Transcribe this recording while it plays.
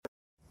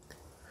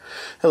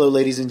Hello,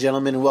 ladies and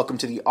gentlemen, and welcome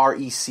to the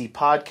REC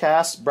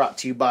podcast, brought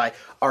to you by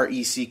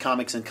REC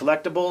Comics and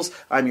Collectibles.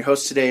 I'm your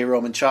host today,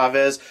 Roman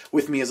Chavez.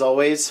 With me, as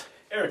always,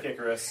 Eric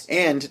Icarus.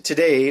 And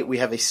today we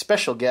have a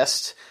special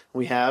guest.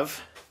 We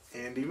have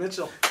Andy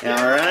Mitchell. All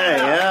right,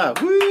 yeah,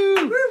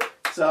 woo!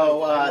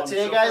 So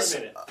today, guys,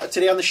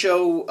 today on the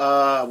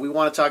show, we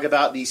want to talk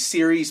about the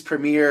series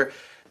premiere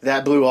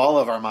that blew all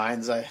of our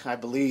minds, I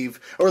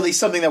believe, or at least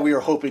something that we were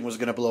hoping was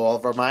going to blow all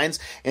of our minds,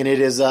 and it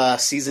is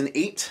Season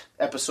 8,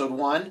 Episode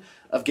 1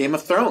 of Game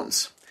of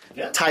Thrones,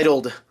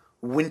 titled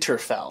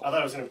Winterfell. I thought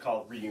it was going to be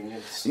called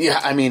Reunions. Yeah,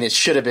 I mean, it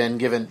should have been,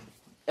 given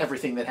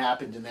everything that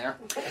happened in there.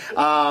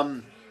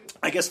 I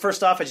guess,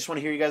 first off, I just want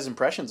to hear you guys'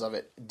 impressions of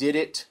it.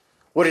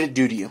 What did it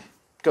do to you?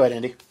 Go ahead,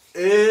 Andy.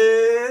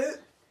 It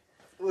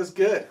was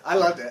good. I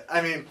loved it.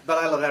 But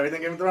I love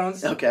everything Game of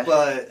Thrones. Okay.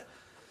 But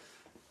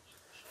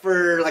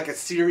for like a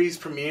series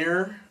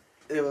premiere,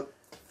 it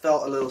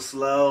felt a little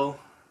slow.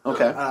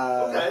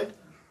 Okay.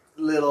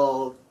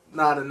 Little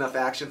not enough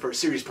action for a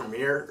series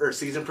premiere or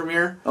season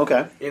premiere.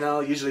 Okay. You know,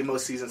 usually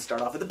most seasons start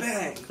off with a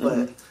bang,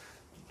 but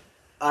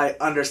I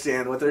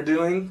understand what they're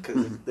doing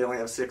because they only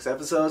have 6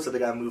 episodes, so they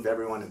got to move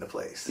everyone into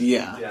place.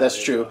 Yeah,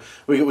 that's true.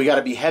 We got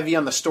to be heavy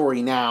on the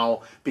story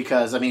now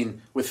because, I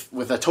mean,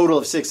 with a total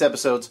of 6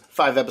 episodes,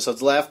 5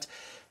 episodes left.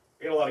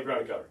 We got a lot of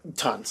ground to cover.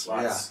 Tons.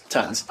 Lots. Yeah.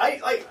 Tons.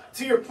 I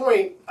to your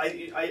point,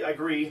 I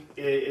agree.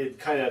 It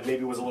kind of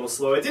maybe was a little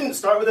slow. It didn't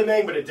start with a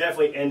bang, but it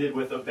definitely ended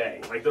with a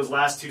bang. Like, those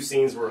last 2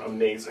 scenes were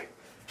amazing.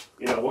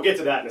 You know, we'll get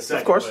to that in a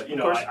second. Of course.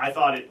 But, I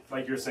thought it,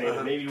 like you're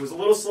saying, maybe it was a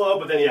little slow,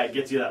 but then, it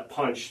gets you that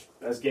punch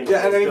as Game of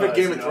Thrones and then even does,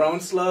 Game of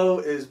Thrones slow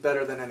is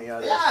better than any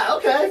other. Yeah,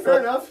 okay, fair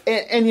enough.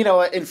 And you know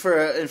what? And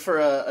for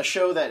a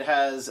show that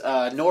has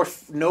no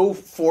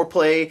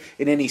foreplay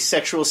in any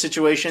sexual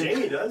situation,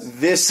 Jamie does.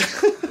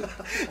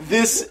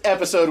 This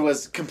episode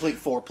was complete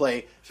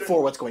foreplay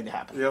for what's going to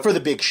happen for the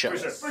big show.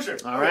 For sure.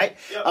 All right.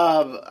 Yep.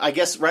 I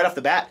guess right off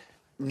the bat,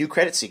 new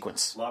credit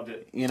sequence. Loved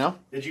it. You know?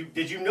 Did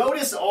you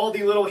notice all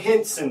the little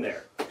hints in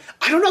there?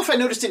 I don't know if I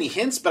noticed any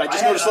hints, but I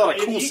just noticed a lot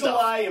of cool stuff. An stuff.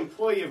 eagle-eye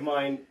employee of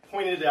mine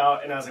pointed it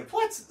out, and I was like,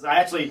 what? I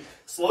actually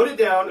slowed it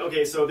down.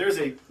 Okay, so there's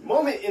a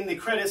moment in the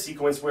credit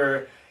sequence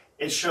where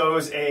it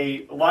shows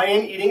a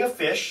lion eating a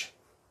fish,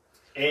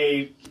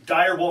 a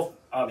dire wolf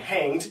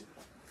hanged,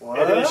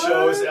 and then it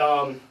shows,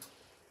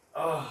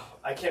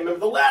 I can't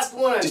remember the last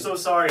one. I'm so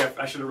sorry.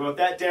 I should have wrote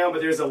that down,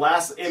 but there's a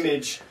last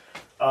image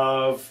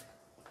of,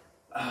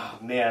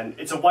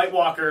 it's a White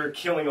Walker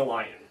killing a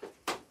lion.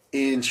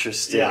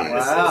 Interesting. Yeah,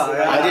 wow.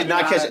 I did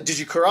not catch it. Did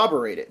you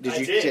corroborate it?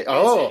 I did.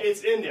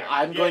 It's in there.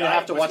 I'm going to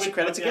have to watch the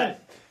credits again.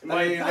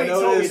 I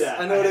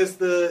noticed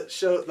the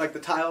show, like the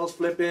tiles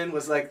flipping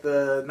was like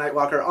the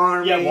Nightwalker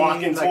army. Yeah,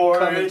 walking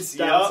towards.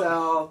 Down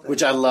south.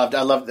 Which I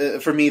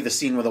loved. For me, the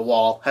scene where the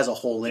wall has a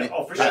hole in it.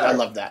 Oh, for sure. I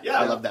love that. Yeah.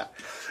 I love that.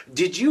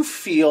 Did you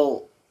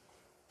feel...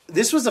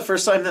 This was the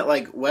first time that,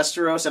 like,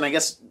 Westeros, and I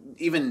guess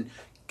even...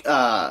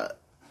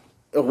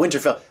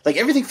 Winterfell, like,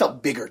 everything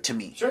felt bigger to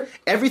me. Sure.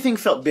 Everything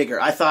felt bigger.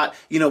 I thought,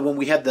 when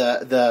we had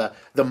the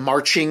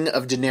marching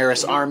of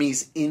Daenerys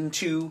armies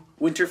into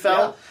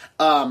Winterfell,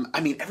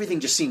 everything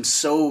just seemed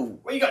so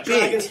Well, you got big.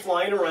 dragons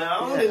flying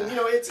around, and,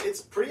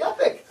 it's pretty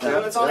epic.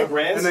 It's on a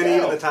grand And then scale.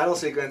 even the title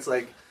sequence,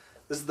 like,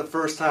 this is the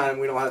first time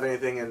we don't have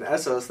anything in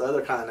Essos, the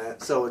other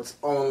continent, so it's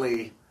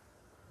only...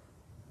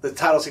 The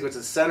title sequence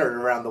is centered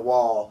around the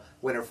wall,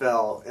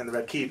 Winterfell, and the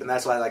Red Keep, and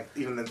that's why, like,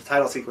 even in the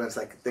title sequence,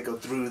 like, they go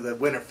through the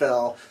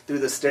Winterfell, through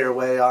the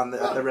stairway on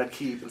the Red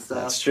Keep and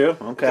stuff. That's true.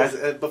 Okay.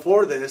 Because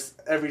before this,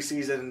 every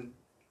season,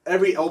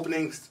 every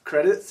opening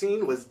credit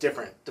scene was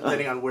different,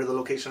 depending on where the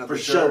location of the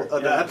show,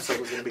 of the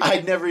episode was going to be.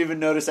 I'd never even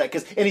noticed that,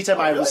 because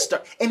anytime I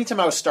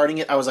was starting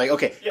it, I was like,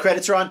 okay,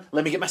 credits are on,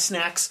 let me get my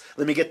snacks,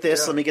 let me get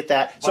this, let me get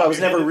that. So I was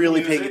never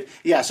really paying...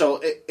 Yeah,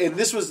 so, and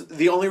this was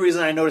the only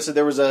reason I noticed that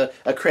there was a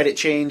credit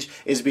change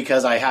is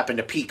because I happened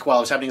to peek while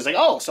it was happening. It's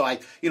like, so I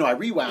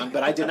rewound,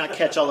 but I did not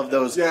catch all of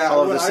those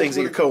things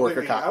that your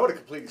coworker caught. I would have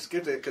completely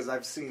skipped it, because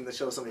I've seen the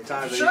show so many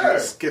times that Sure. you can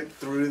skip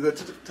through the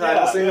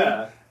title scene.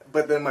 Yeah.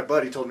 But then my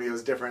buddy told me it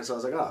was different, so I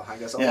was like, I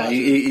guess I'll watch it.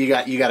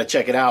 you got to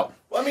check it out.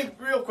 Well,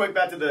 real quick,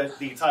 back to the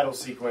title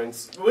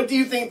sequence. What do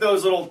you think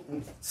those little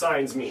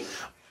signs mean?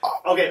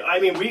 Okay,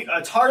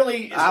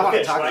 Tarly is the fish, I want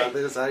to talk right? about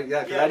this.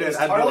 Is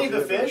Tarly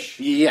the fish?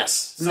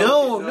 Yes.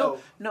 No.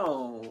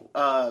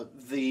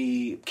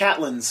 The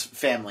Catelyn's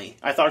family.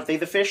 Aren't they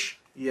the fish?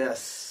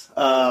 Yes.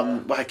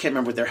 I can't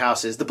remember what their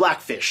house is. The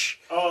Blackfish.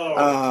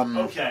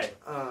 Oh, okay.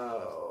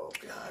 Oh,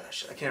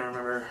 gosh. I can't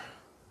remember.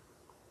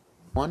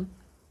 One?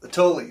 The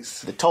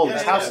Tullys. The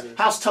Tullys.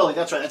 House Tully.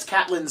 That's right. That's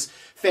Catelyn's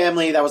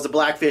family. That was the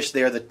Blackfish.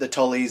 They're the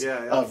Tullys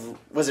of...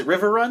 Was it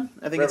River Run?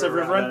 I think it's of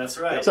River Run. Yeah, that's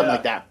right. Something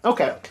like that.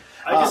 Okay.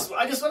 I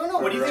just don't know.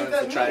 What do you think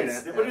that means?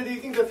 Trident. What do you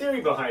think the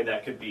theory behind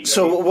that could be?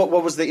 So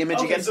what was the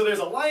image again? So there's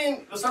a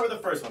lion. Let's start with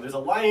the first one. There's a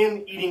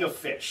lion eating a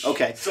fish.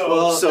 Okay.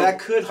 So that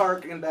could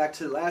harken back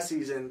to last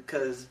season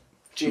because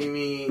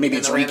Jaime maybe and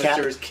it's the recap?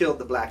 Lannisters killed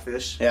the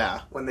Blackfish.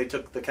 Yeah. When they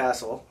took the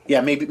castle.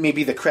 Yeah,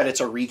 maybe the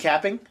credits are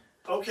recapping.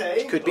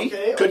 Okay. Could be.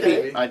 Okay, Could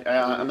okay. be.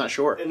 I'm not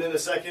sure. And then the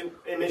second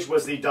image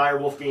was the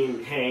direwolf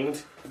being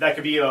hanged. That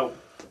could be a...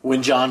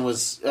 When John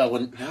was... I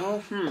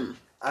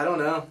don't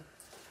know.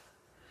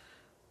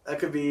 That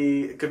could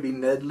be... It could be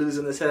Ned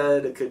losing his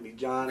head. It could be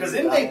John. Because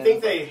didn't they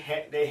think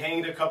they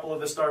hanged a couple of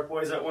the Stark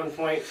boys at one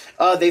point?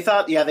 They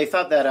thought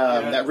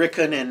that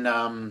Rickon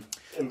and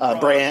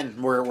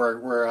Bran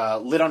were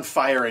lit on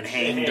fire and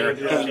hanged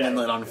and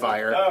lit on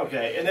fire.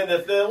 Okay, and then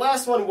the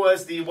last one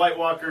was the White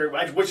Walker,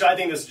 which I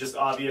think is just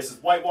obvious.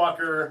 Is White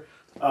Walker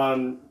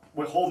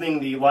holding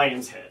the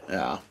lion's head.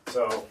 Yeah.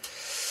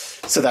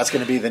 So that's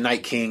going to be the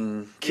Night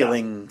King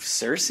killing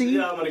Cersei.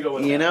 Yeah, I'm going to go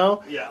with you that.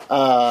 know.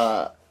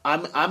 Yeah.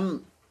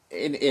 I'm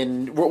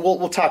in.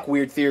 We'll talk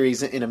weird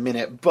theories in a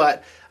minute,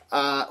 but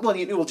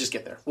we'll just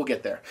get there. We'll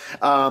get there.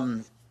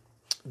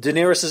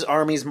 Daenerys'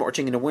 armies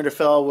marching into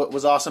Winterfell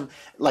was awesome.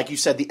 Like you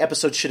said, the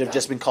episode should have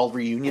just been called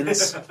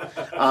Reunions.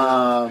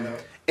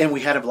 And we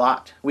had a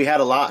lot.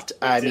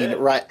 I mean,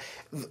 right.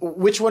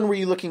 Which one were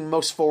you looking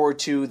most forward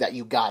to that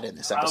you got in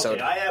this episode?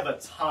 Okay, I have a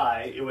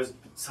tie. It was a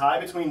tie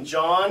between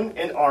Jon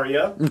and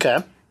Arya. Okay.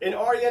 And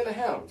Arya and the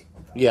Hound.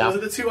 Yeah. Those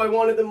are the two I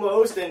wanted the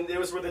most, and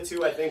those were the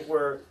two I think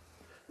were...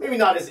 Maybe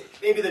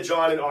the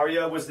Jon and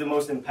Arya was the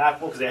most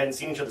impactful because they hadn't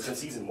seen each other since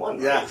season 1.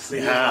 Right? Yes.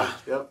 Yeah.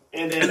 Yep.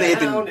 And then the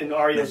Hound and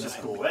Arya is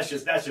just cool. That's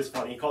just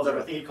funny. I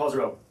think he calls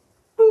her a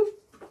boop.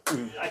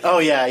 Oh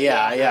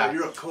yeah.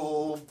 You're a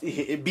cold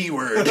B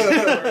word.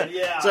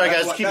 Yeah. Sorry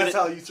guys, that's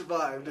how you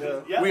survived.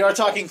 Yeah. We are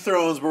talking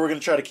Thrones, but we're going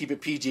to try to keep it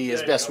PG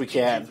as best we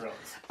can. So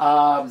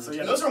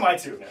yeah, those are my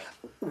two.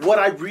 What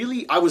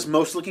I was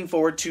most looking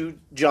forward to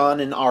Jon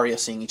and Arya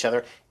seeing each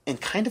other, and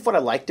kind of what I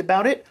liked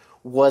about it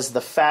was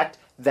the fact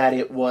that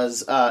it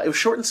was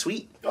short and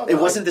sweet. It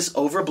wasn't this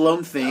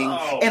overblown thing,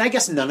 and I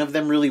guess none of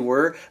them really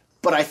were.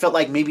 But I felt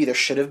like maybe there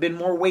should have been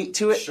more weight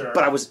to it. Sure.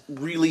 But I was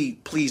really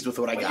pleased with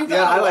what I got.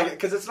 Yeah, I like it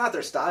because it's not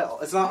their style.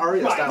 It's not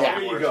Arya's style.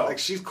 There you go. Like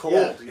she's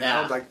cold, you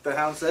know, like the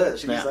Hound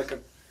says. She's like a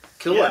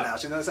killer now.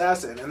 She's an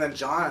assassin, and then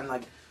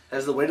Jon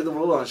has the weight of the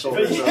world on his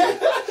shoulders.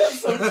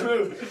 So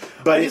true.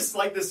 But I just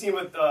like the scene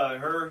with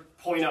her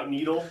pulling out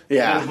Needle.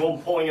 And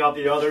then pulling out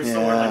the other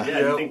sword.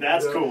 I think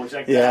that's cool.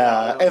 Check that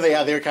out. And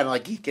they were kind of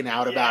like geeking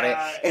out about it.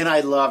 And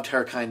I loved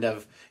her kind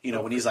of,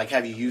 when he's like,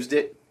 "Have you used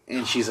it?"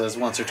 And she says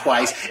once or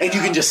twice, and you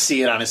can just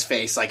see it on his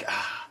face, like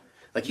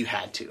you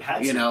had to.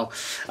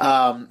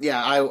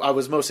 I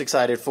was most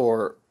excited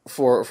for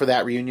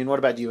that reunion. What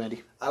about you,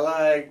 Andy? I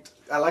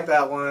like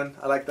that one.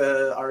 I like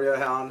the Arya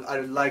Hound.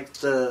 I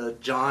liked the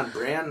Jon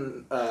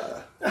Bran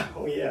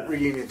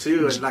reunion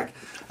too, and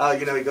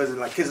he goes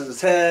and kisses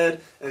his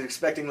head and is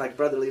expecting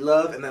brotherly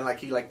love, and then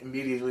he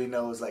immediately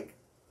knows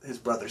his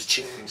brother's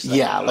changed.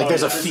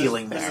 There's a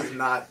feeling there. This is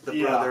not the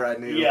brother I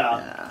knew.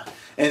 Yeah.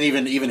 And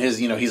even his,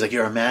 he's like,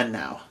 "You're a man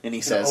now," and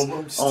he says,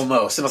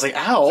 "Almost." And I was like,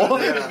 "Ow!"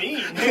 What does that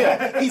mean?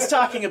 He's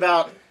talking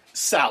about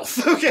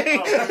South, okay?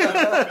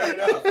 Fair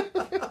enough.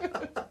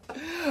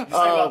 You say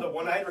about the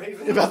one-eyed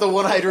raven? About the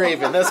one-eyed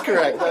raven. That's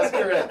correct.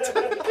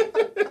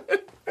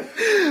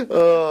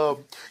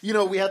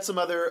 We had some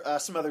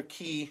other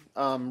key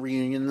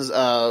reunions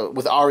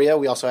with Arya.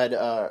 We also had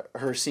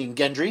her seeing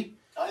Gendry.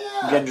 Oh,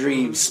 yeah.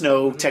 Gendry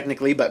Snow,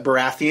 technically, but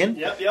Baratheon,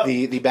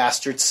 the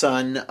bastard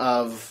son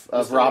of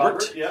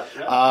Robert.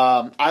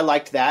 I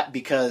liked that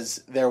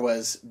because there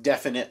was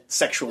definite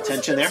sexual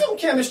tension there. Some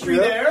chemistry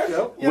there.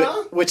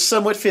 Which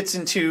somewhat fits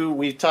into,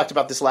 we talked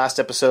about this last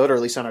episode, or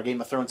at least on our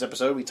Game of Thrones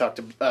episode, we talked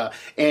to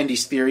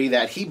Andy's theory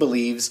that he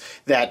believes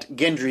that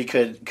Gendry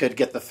could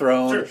get the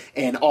throne,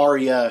 and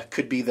Arya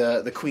could be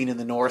the queen in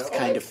the north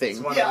kind of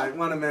thing. It's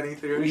one of many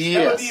theories.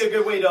 Yes. That would be a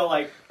good way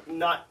to,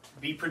 not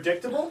be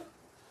predictable.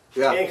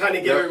 Yeah. And kind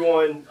of give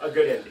everyone a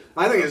good ending.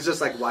 My thing is just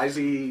why is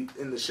he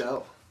in the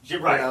show? You're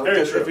right.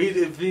 Very true.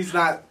 If he's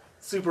not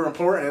super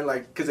important,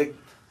 because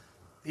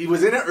he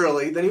was in it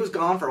early, then he was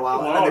gone for a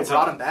while, and then they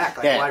brought him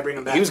back. Why bring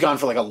him back? He was gone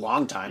for a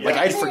long time.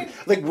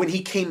 When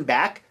he came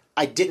back,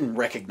 I didn't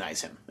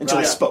recognize him until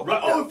he spoke.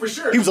 Right. Oh, for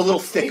sure. He was a little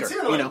thicker. He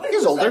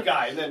was older. That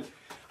guy. And then,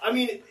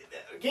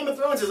 Game of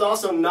Thrones is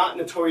also not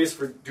notorious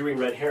for doing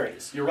red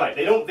herrings. You're right.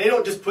 They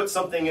don't just put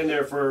something in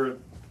there for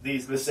the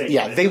sake.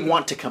 Yeah, they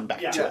want to come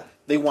back to it.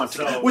 They want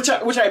to, which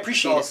I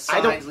appreciate.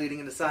 Signs leading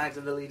into signs,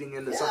 and they're leading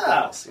into something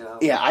else.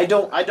 Yeah, I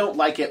don't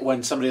like it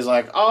when somebody's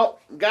like, "Oh,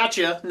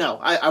 gotcha." No,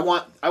 I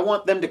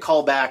want them to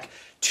call back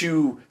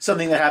to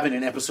something that happened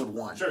in episode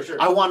 1. Sure.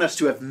 I want us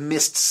to have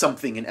missed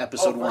something in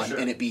episode 1 sure.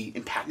 and it be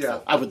impactful. Yeah.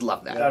 I would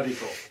love that. That'd be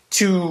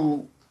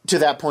cool. To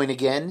that point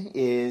again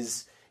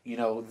is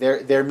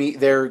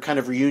their kind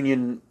of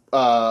reunion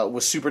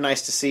was super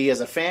nice to see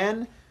as a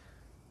fan.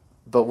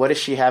 But what is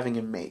she having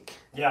him make?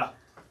 Yeah,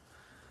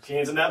 she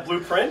hands him that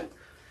blueprint.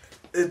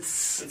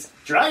 It's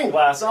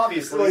dragonglass,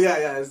 obviously. Well,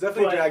 yeah, it's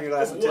definitely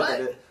dragonglass. The tip of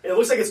it. It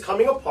looks like it's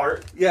coming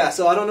apart. Yeah,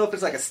 so I don't know if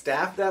it's like a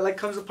staff that like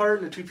comes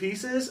apart into two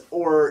pieces,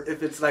 or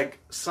if it's like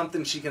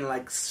something she can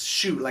like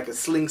shoot, like a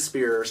sling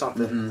spear or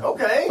something. Mm-hmm.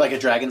 Okay, like a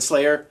dragon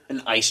slayer,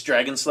 an ice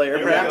dragon slayer,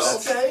 there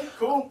perhaps. Okay,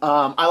 cool.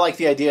 I like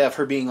the idea of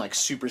her being like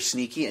super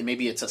sneaky, and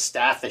maybe it's a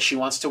staff that she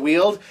wants to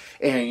wield,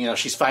 and you know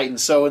she's fighting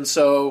so and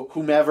so,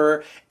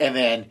 whomever, and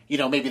then you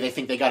know maybe they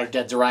think they got her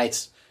dead to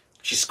rights.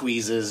 She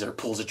squeezes or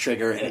pulls a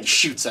trigger and it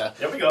shoots a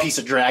piece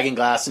of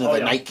dragonglass into the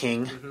Night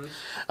King.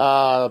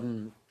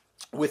 Mm-hmm.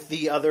 With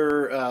the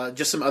other,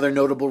 just some other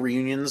notable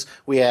reunions,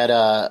 we had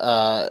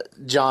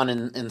John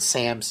and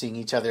Sam seeing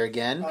each other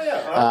again. Oh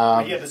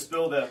yeah, he had to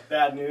spill the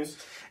bad news.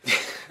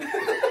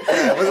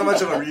 Yeah, it wasn't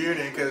much of a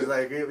reunion because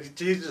like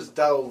he just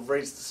dove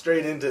right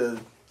straight into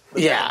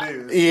the bad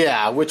news.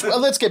 Yeah. Which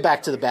let's get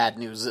back to the bad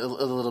news a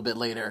little bit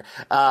later.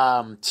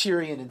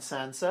 Tyrion and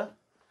Sansa.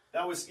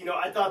 That was,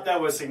 I thought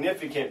that was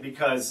significant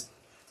because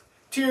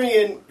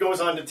Tyrion goes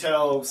on to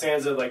tell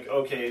Sansa, like,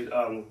 okay,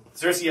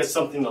 Cersei has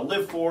something to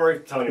live for,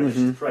 telling her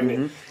she's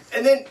pregnant. Mm-hmm.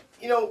 And then,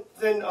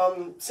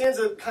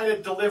 Sansa kind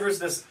of delivers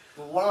this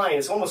line.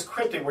 It's almost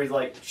cryptic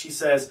where she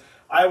says,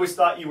 I always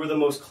thought you were the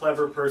most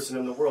clever person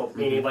in the world.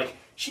 Meaning, like,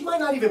 she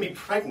might not even be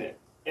pregnant,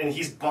 and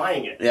he's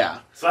buying it. Yeah.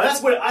 So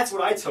that's what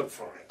I took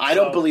from it. I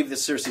don't believe that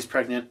Cersei's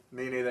pregnant.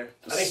 Me neither.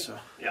 I think so.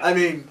 Yeah. I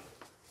mean...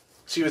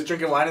 She was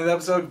drinking wine in the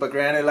episode, but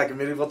granted, like in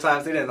medieval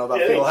times, they didn't know about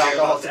fetal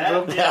alcohol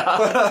syndrome.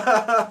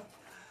 Yeah.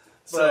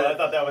 So I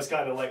thought that was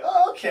kind of like,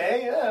 oh,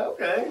 okay, yeah,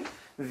 okay.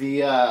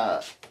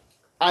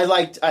 I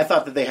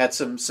thought that they had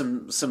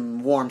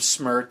some warm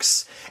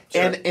smirks,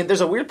 sure. and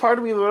there's a weird part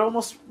of me that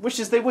almost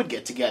wishes they would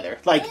get together.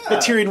 Like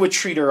that Tyrion would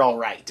treat her all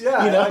right.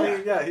 Yeah, you know? I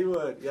mean, yeah, he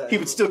would. Yeah, he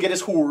would still get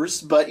his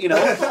whores, but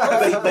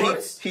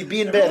he'd be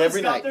in bed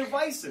every night. Their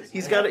vices,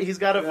 he's got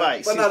a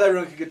vice. But not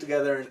everyone can get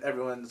together, and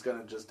everyone's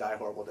gonna just die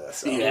horrible deaths.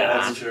 So.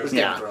 Yeah, that's true.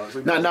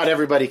 Not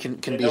everybody can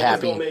be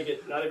happy.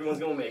 Not everyone's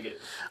gonna make it.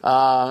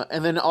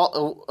 And then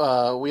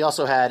we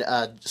also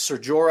had Ser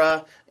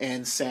Jorah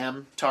and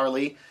Sam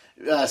Tarly.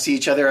 See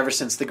each other ever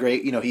since the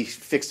gray. He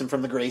fixed him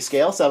from the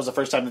grayscale. So that was the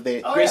first time that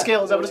they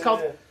grayscale. Is that what it's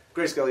called? Yeah.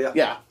 Grayscale, yeah.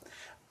 Yeah.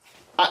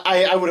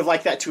 I would have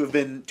liked that to have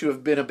been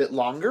a bit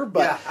longer,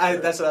 but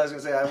that's what I was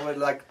gonna say. I would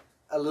like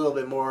a little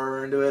bit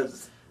more into it,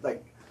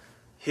 like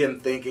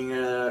him thanking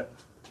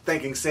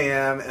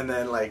Sam, and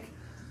then like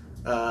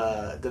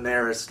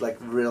Daenerys like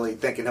really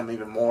thanking him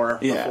even more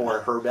before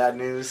her bad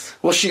news.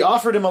 Well, she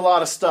offered him a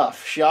lot of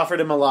stuff.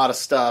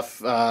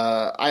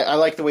 I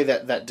like the way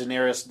that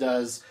Daenerys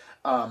does.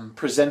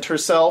 Present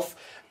herself,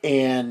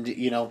 and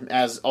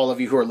as all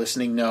of you who are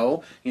listening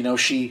know,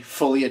 she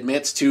fully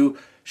admits to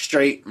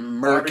straight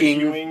murking,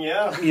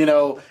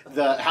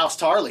 the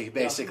House Tarly,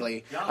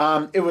 basically.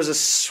 Yeah. It was a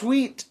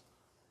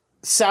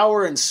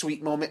sour and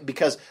sweet moment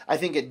because I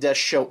think it does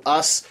show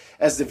us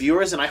as the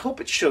viewers, and I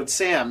hope it showed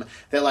Sam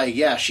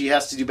that, she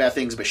has to do bad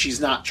things, but she's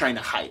not trying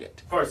to hide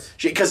it. Of course.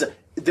 Because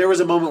there was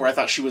a moment where I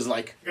thought she was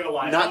not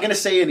going to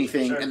say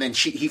anything, sure. and then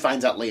he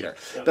finds out later.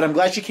 Yep. But I'm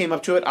glad she came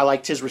up to it. I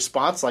liked his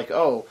response, thank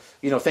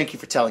you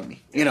for telling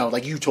me.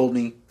 Like you told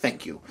me,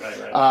 thank you.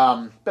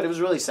 Right. But it was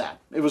really sad.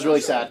 It was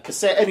really sad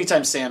because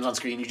anytime Sam's on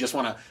screen, you just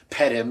want to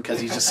pet him because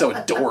he's just so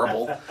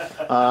adorable.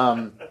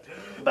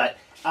 But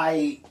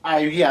I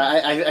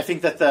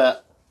think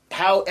that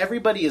how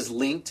everybody is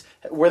linked,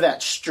 where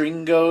that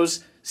string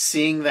goes,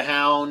 seeing the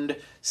Hound,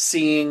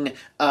 seeing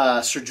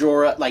Ser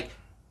Jorah,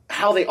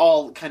 how they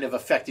all kind of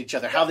affect each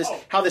other. How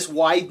this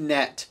wide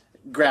net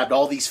grabbed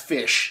all these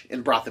fish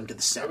and brought them to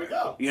the center.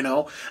 There we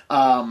go.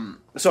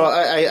 So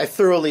I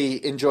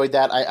thoroughly enjoyed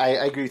that. I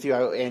agree with you,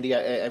 Andy.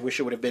 I wish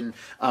it would have been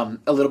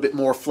a little bit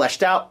more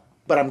fleshed out,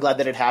 but I'm glad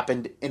that it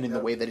happened and in the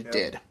way that it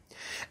did.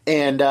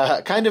 And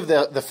kind of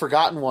the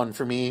forgotten one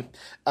for me,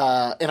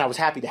 and I was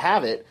happy to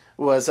have it,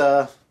 was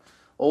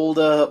old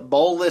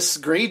ballless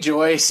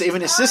Greyjoy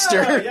saving his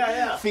sister.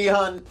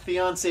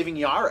 Theon saving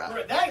Yara.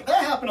 Right.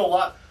 That happened a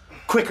lot.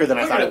 Quicker than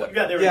I thought it would.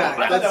 Yeah,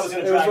 I thought that was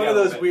going to drag out. It was one of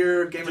those bit.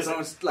 weird Game of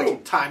Thrones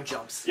time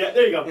jumps. Yeah,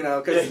 there you go.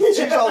 Because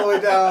she's all the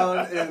way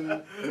down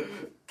in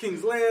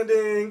King's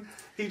Landing.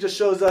 He just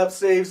shows up,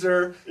 saves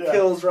her,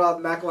 kills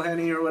Rob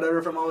McElhenney or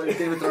whatever from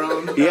Game of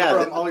Thrones.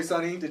 From Always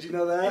Sunny. Did you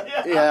know that?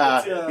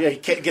 Yeah. He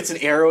gets an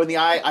arrow in the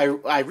eye.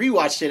 I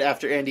rewatched it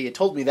after Andy had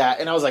told me that,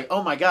 and I was like,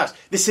 oh my gosh,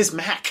 this is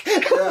Mac.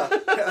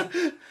 Yeah.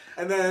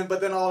 But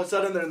then all of a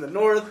sudden they're in the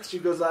north. She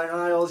goes to Iron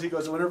Isles. He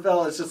goes to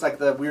Winterfell. It's just like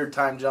the weird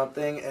time jump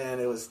thing,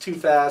 and it was too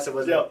fast. It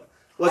wasn't. Yep.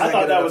 I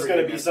thought that was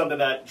going to be something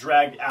that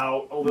dragged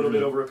out a little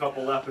bit over a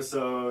couple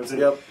episodes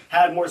and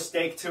had more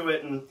stake to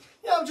it, and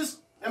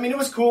it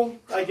was cool,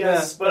 I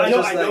guess. But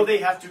I know they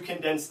have to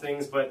condense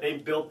things, but they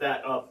built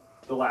that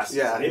up the last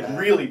season. They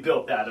really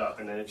built that up,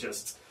 and then it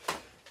just.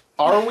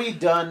 Are we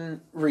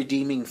done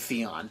redeeming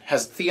Theon?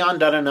 Has Theon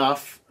done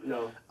enough?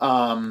 No.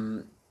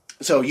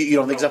 So you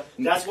don't think so?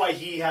 That's why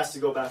he has to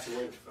go back to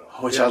Winterfell.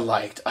 which I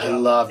liked. I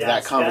loved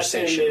that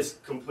conversation. That is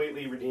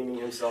completely redeeming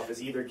himself,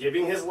 is either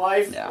giving his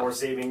life or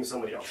saving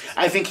somebody else.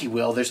 I think he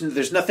will.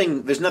 There's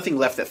nothing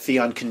left that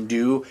Theon can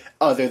do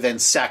other than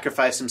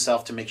sacrifice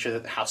himself to make sure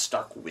that the House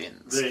Stark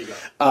wins. There you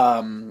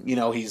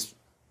go. He's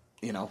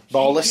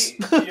ballless.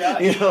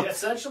 He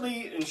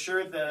essentially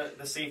ensured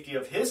the safety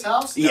of his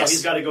house. Now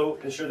he's got to go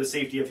ensure the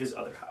safety of his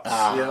other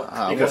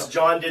house. Because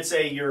Jon did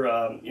say you're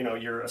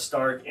a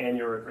Stark and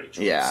you're a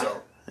Greyjoy. Yeah.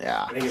 So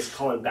I think it's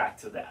calling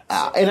back to that.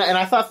 And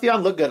I thought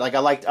Theon looked good. Like I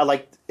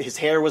liked his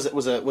hair was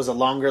a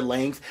longer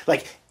length.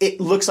 Like it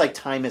looks like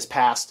time has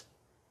passed.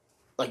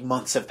 Like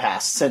months have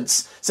passed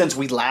since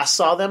we last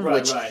saw them,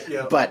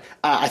 but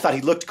I thought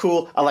he looked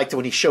cool. I liked it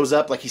when he shows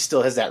up, like he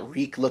still has that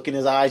reek look in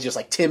his eyes, just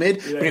like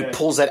timid. When he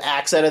pulls that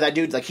axe out of that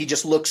dude, like he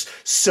just looks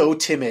so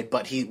timid.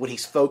 But when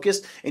he's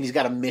focused and he's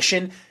got a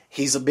mission,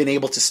 he's been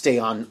able to stay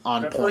on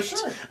point.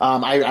 Sure.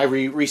 I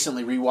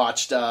recently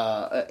rewatched.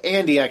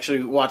 Andy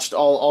actually watched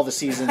all the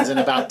seasons in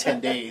about 10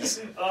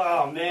 days.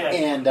 Oh man!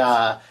 And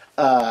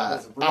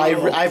I've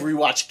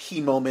rewatched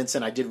key moments,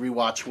 and I did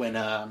rewatch when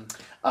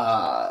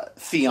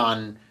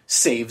Theon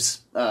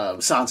saves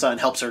Sansa and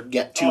helps her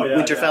get to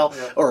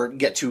Winterfell or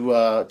get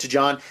to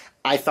Jon.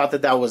 I thought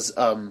that was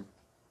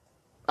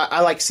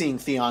I like seeing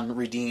Theon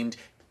redeemed,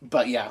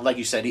 but like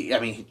you said,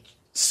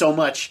 so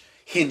much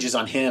hinges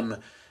on him,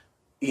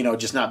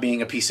 just not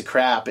being a piece of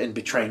crap and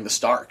betraying the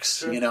Starks.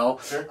 Sure.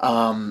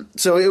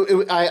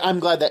 So I'm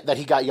glad that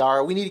he got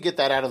Yara. We need to get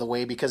that out of the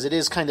way because it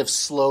is kind of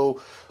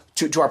slow.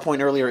 To our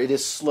point earlier, it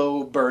is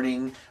slow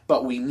burning,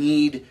 but we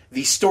need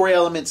the story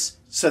elements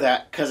so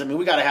that, because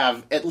we got to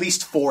have at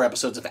least 4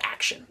 episodes of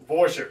action.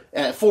 For sure.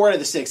 4 out of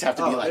the 6 have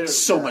to be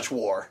so much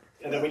war.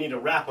 And then we need a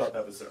wrap-up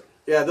episode.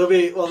 Yeah, there'll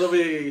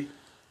be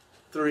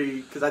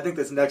 3, because I think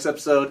this next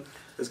episode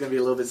is going to be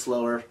a little bit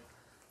slower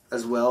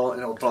as well,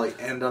 and it'll probably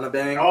end on a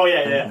bang. Oh,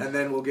 yeah. And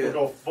then we'll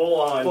go full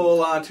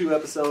on 2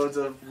 episodes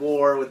of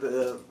war with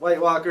the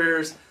White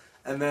Walkers,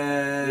 and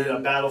then a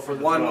battle for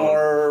the one throne.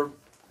 more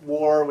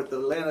war with the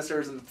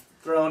Lannisters and the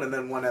throne, and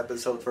then 1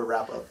 episode for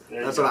wrap-up.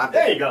 That's what I'm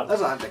thinking. There you go.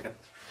 That's what I'm thinking.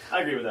 I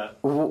agree with that.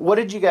 What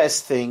did you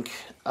guys think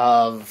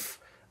of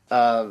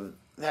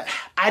that?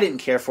 I didn't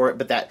care for it,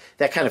 but that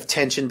kind of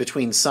tension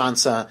between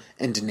Sansa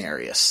and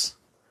Daenerys.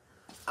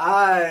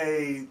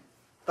 I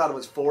thought it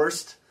was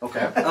forced.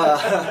 Okay.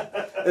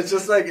 It's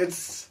just like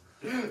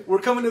we're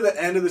coming to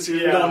the end of the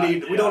series.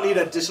 We don't need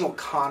additional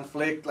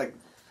conflict. Like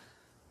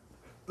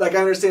I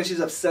understand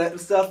she's upset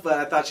and stuff, but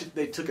I thought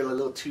they took it a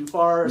little too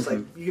far. It's like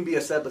you can be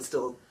upset, but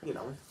still,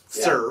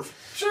 serve.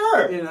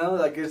 Sure.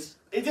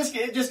 It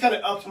just kind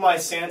of upped my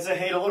Sansa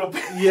hate a little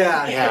bit.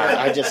 Yeah.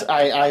 And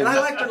I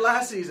liked her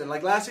last season.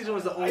 Like last season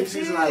was the only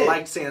season I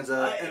liked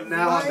Sansa, and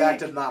now I'm back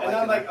to not liking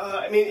her. And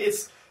I'm like,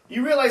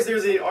 you realize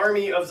there's an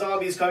army of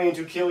zombies coming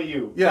to kill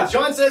you. Yeah. And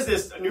Jon says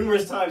this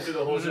numerous times through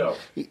the whole show.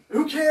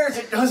 Who cares?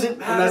 It doesn't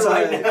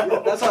matter now.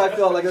 That's how I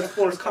felt like it's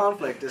forced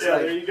conflict. It's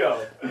there you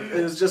go.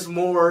 It was just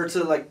more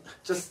to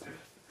just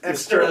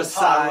extra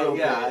side.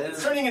 Yeah.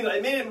 It's turning into,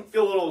 it made it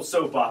feel a little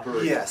soap opera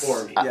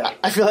for me. Yeah.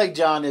 I feel like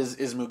Jon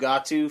is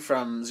Mugatu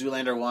from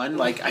Zoolander 1.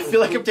 Like, I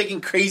feel like I'm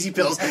taking crazy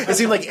pills. It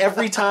seemed like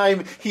every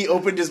time he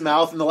opened his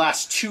mouth in the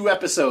last 2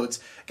 episodes,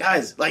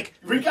 guys,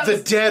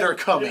 the dead are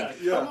coming.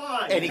 Yeah. Come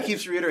on. And he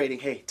keeps reiterating,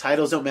 hey,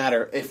 titles don't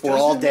matter. If we're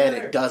all dead,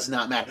 it does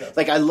not matter. Yeah.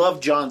 Like, I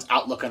love Jon's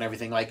outlook on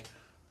everything. Like,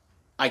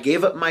 I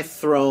gave up my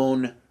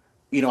throne.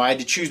 I had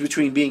to choose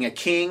between being a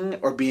king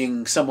or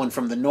being someone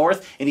from the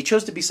north, and he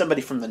chose to be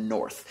somebody from the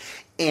north.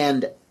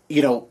 And,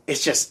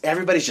 it's just,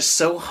 everybody's just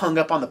so hung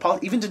up on the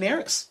politics. Even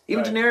Daenerys.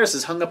 Daenerys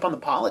is hung up on the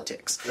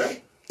politics.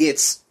 Right.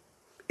 It's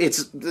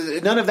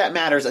none of that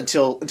matters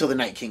until the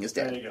Night King is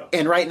dead. There you go.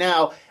 And right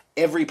now,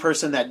 every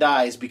person that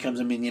dies becomes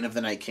a minion of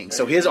the Night King.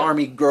 So his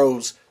army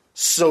grows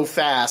so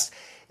fast,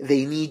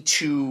 they need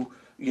to,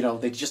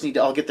 they just need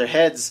to all get their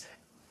heads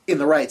in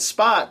the right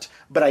spot.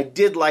 But I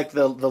did like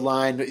the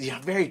line,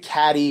 very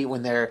catty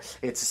when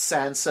it's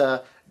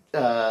Sansa,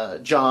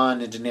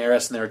 Jon, and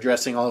Daenerys, and they're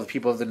addressing all of the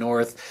people of the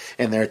North,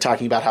 and they're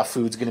talking about how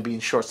food's going to be in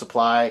short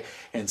supply.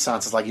 And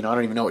Sansa's like, I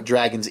don't even know what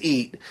dragons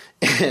eat.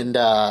 And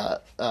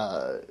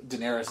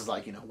Daenerys is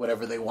like,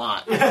 whatever they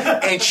want.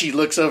 And she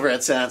looks over at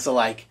Sansa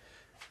like,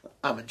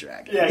 I'm a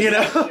dragon.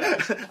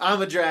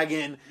 I'm a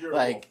dragon. You're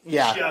like,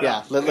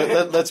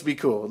 cool. Let's be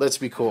cool. Let's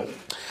be cool.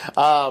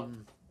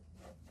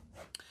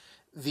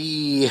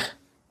 The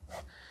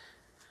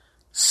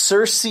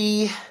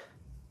Cersei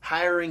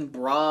hiring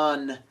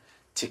Bronn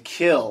to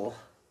kill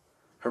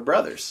her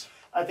brothers.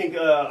 I think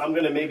I'm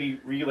going to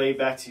maybe relay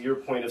back to your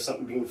point of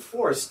something being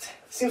forced.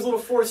 It seems a little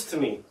forced to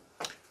me.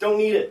 Don't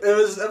need it.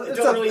 It's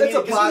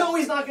a plot. You know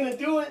he's not going to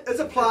do it. It's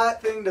a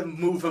plot thing to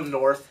move him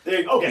north.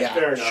 Fair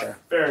enough. Sure.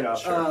 Fair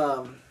enough.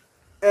 Sure.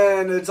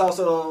 And it's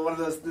also one of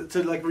those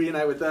to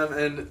reunite with them,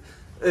 and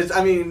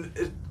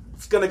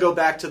it's going to go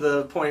back to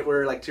the point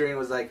where Tyrion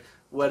was like,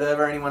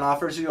 whatever anyone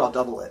offers you, I'll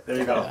double it. There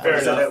you go. Yeah. Fair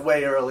said enough. it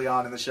way early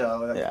on in the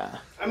show. Yeah.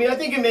 I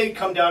think it may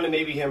come down to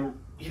maybe him.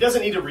 He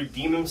doesn't need to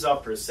redeem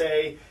himself per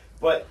se,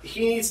 but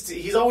he needs to.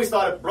 He's always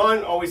thought of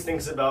Bronn. Always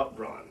thinks about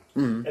Bronn.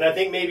 And I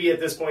think maybe at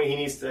this point he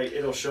needs to.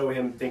 It'll show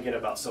him thinking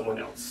about someone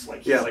else.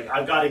 Like he's like,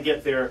 I've got to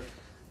get there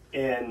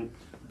and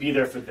be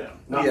there for them,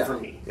 not for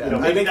me. Yeah. You know,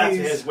 maybe that's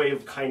his way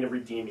of kind of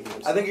redeeming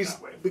himself. I think he's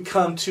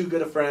become too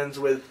good of friends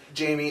with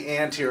Jaime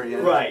and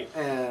Tyrion. Right.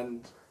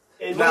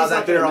 And now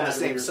that they're on the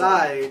same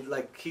side,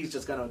 like he's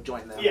just going to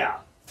join them. Yeah,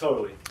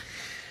 totally.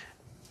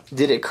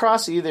 Did it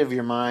cross either of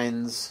your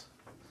minds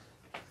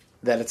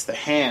that it's the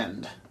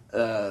hand,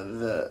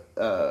 the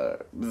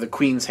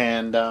Queen's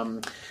hand,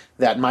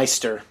 that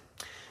Meister?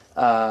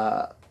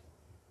 What's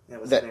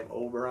his name?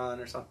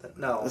 Oberon or something?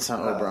 No, that's not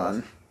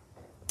Oberon.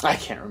 I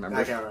can't remember.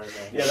 I can't remember.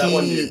 Yeah, that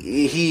one dude.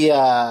 He,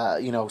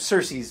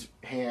 Cersei's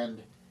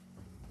hand.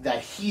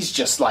 That he's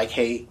just like,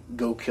 hey,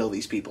 go kill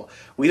these people.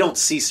 We don't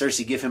see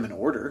Cersei give him an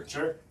order.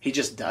 Sure. He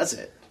just does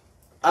it.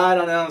 I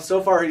don't know.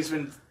 So far, he's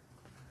been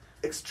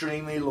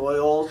extremely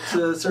loyal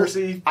to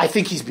Cersei. I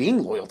think he's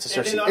being loyal to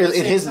Cersei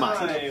in his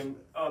mind.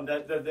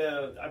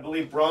 I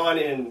believe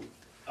Bronn and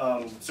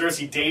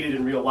Cersei dated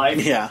in real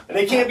life. Yeah. And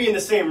they can't be in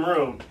the same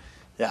room.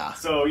 Yeah.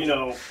 So,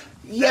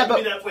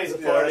 but that plays a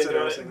part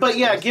into it. But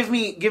yeah, give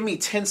me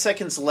 10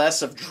 seconds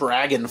less of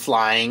dragon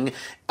flying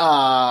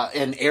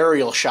and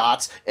aerial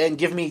shots, and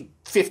give me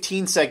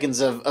 15 seconds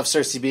of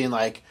Cersei being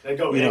like,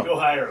 go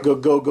hire him.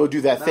 Go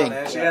do that thing.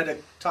 Man, she had to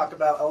talk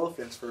about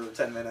elephants for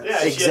 10 minutes.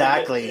 Yeah,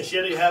 exactly. She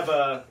had to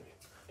have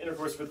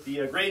intercourse with the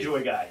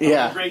Greyjoy guy.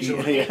 Yeah,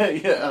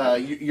 Greyjoy.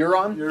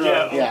 Euron. Go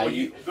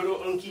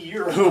to Unky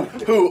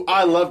Euron. Who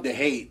I love to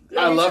hate.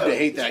 Yeah, I love to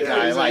hate that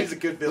guy. He's a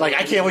good villain. Like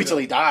I can't wait till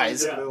he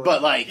dies.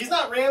 But like, he's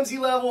not Ramsay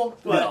level.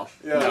 But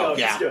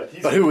he's good.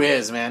 But who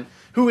is, man?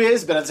 Who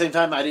is? But at the same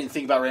time, I didn't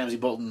think about Ramsay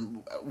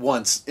Bolton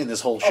once in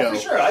this whole show. Oh,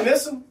 for sure. I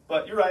miss him,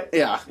 but you're right.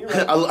 Yeah, you're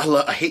right.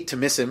 I hate to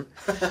miss him.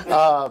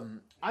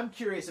 I'm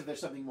curious if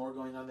there's something more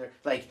going on there.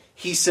 Like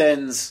he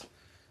sends,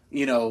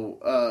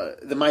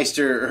 the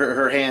Meister,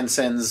 her hand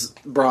sends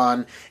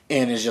Bronn,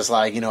 and is just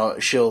like,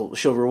 she'll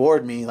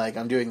reward me, like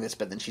I'm doing this,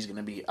 but then she's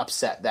gonna be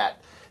upset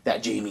that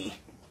Jaime.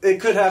 It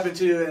could happen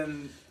too,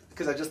 and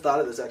because I just thought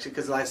of this actually,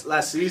 because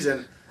last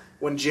season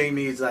when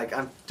Jaime's like,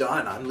 I'm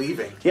done, I'm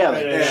leaving. Yeah,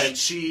 and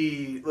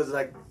she was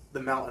like,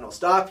 the mountain will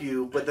stop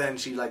you, but then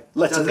she like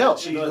lets him go.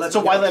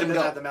 So why let him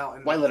go? Have the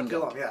mountain why let him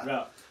kill go? him?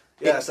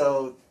 Yeah.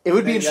 So it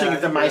would be interesting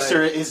if the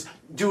Meister is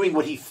doing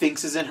what he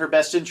thinks is in her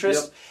best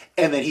interest,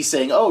 and then he's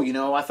saying, "Oh,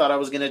 I thought I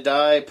was going to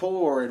die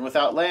poor and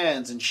without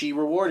lands, and she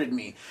rewarded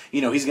me."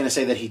 He's going to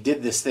say that he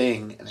did this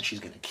thing, and then she's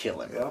going to kill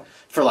him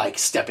for like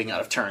stepping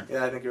out of turn.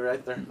 Yeah, I think you're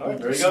right there. All right,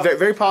 there you go. Very,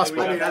 very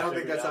possible. I don't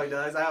think that's how he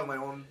dies. I have my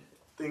own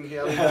thing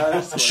how he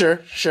dies.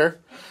 Sure.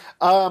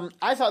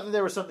 I thought that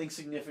there was something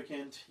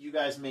significant. You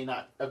guys may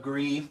not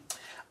agree.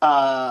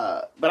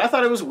 But I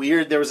thought it was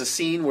weird. There was a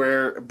scene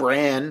where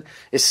Bran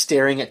is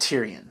staring at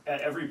Tyrion.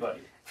 At everybody.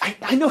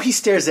 I know he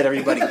stares at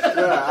everybody.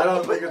 I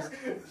don't think it's...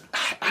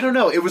 I don't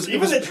know.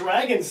 Even the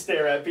dragons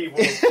stare at people.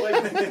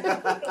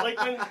 Like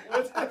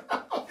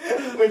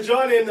when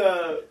Jon and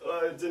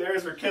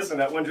Daenerys were kissing,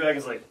 that one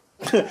dragon's like,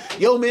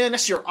 "Yo, man,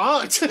 that's your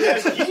aunt." You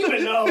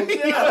even know.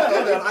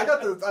 I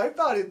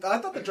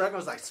thought the dragon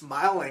was like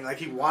smiling, like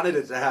he wanted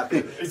it to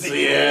happen.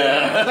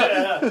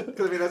 Yeah.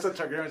 Because that's what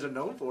Targaryens are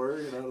known for.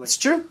 Like, it's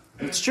true.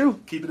 It's true.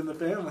 Keep it in the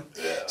family.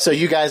 Yeah. So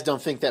you guys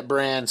don't think that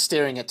Bran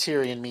staring at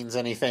Tyrion means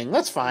anything?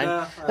 That's fine.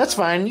 That's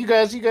fine. You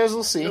guys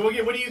will see. What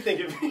do you think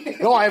it means?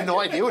 No, I have no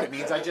idea what it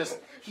means.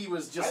 He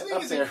was just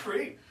up there. A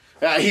creep.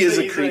 He is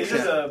a creep. He's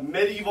just a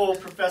medieval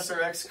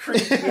Professor X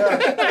creep. And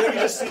then you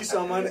just see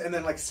someone and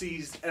then like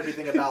sees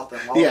everything about them.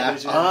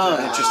 Interesting.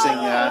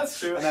 Yeah, that's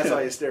true. And that's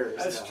why he stares.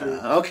 That's true.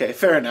 Okay,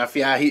 fair enough.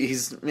 Yeah,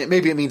 he's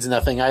maybe it means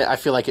nothing. I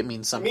feel like it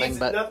means something. It means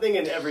but nothing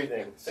and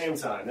everything. Same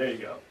time. There you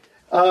go.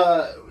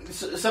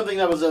 Something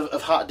that was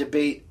of hot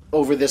debate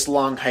over this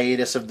long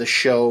hiatus of the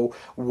show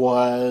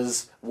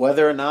was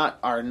whether or not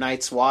our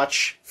Night's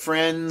Watch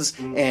friends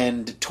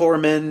and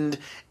Tormund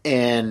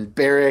and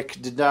Beric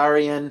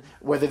Dondarrion,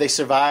 whether they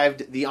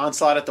survived the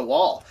onslaught at the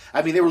wall.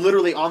 I mean, they were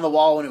literally on the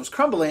wall when it was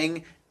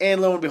crumbling,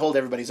 and lo and behold,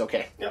 everybody's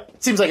okay. Yep.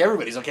 It seems like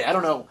everybody's okay. I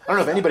don't know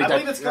if anybody died. I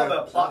believe it's called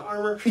a plot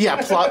armor. Yeah,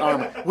 plot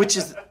armor, which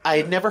is, I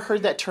had never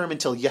heard that term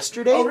until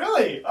yesterday. Oh,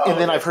 really? And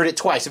then I've heard it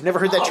twice. I've never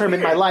heard that term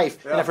in my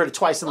life, and I've heard it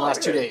twice in the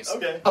last 2 days.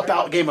 Okay.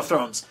 About Game of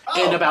Thrones.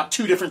 And about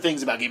two different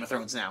things about Game of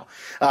Thrones now.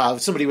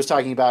 Somebody was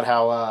talking about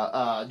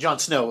how Jon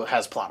Snow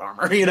has plot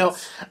armor,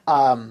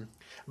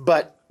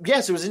 But,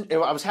 yes,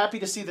 I was happy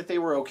to see that they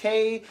were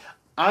okay.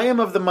 I am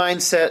of the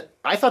mindset,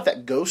 I thought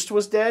that Ghost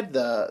was dead,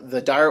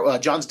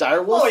 Jon's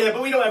direwolf. Oh, yeah,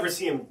 but we don't ever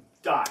see him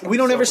die. We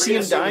don't ever see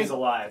him die. He's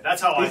alive.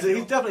 That's how I feel.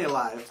 He's definitely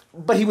alive.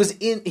 But he was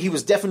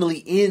definitely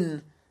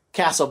in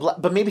Castle Black,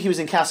 but maybe he was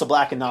in Castle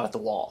Black and not at the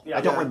wall. Yeah,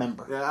 I don't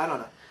remember. Yeah, I don't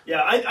know.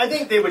 Yeah, I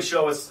think they would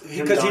show us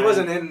because he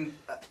wasn't in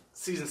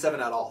season 7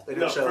 at all. They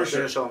didn't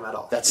show him at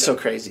all. That's so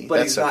crazy. But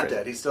That's he's so not crazy.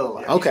 dead. He's still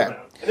alive. Okay.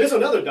 And there's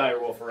another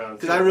direwolf around.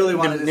 Because I really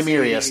wanted to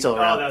Nymeria see... still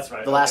around. Oh, that's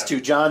right. The last two,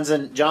 Jon's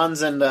and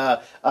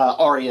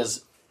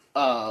Arya's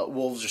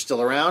wolves are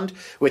still around.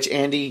 Which,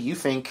 Andy, you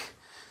think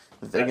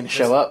that they're going to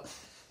show up?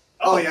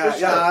 Oh, yeah,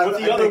 sure.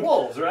 With the other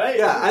wolves, right?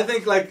 Yeah, I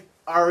think like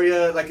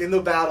Arya, like in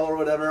the battle or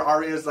whatever,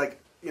 Arya's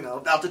like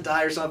about to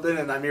die or something,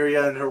 and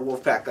Nymeria and her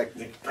wolf pack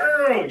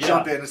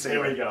jump in and say,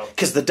 "Here we go."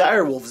 Because the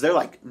dire wolves, they're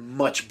like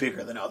much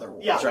bigger than other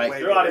wolves, right?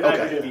 They're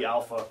automatically going to be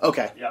alpha.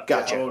 Okay, yep.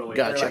 gotcha. Totally.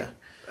 Gotcha. Like,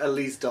 at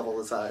least double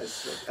the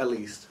size, at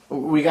least.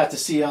 We got to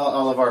see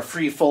all of our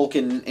free folk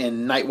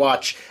in Night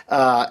Watch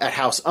at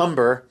House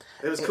Umber.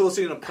 It was cool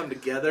seeing them come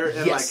together.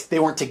 And yes, they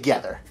weren't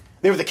together.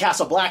 They were the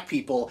Castle Black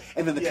people,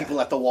 and then the people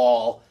at the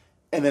wall,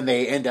 and then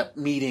they end up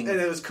meeting. And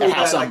it was cool at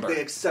House that Umber. they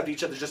accept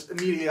each other just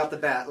immediately off the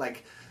bat,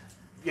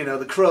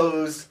 the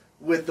crows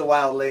with the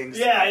wildlings.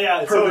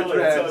 Yeah, perfect totally.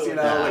 friends.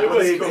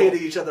 They cool.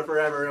 hated each other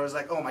forever. And it was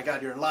like, oh my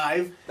god, you're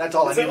alive. That's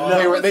all I need to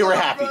know. They were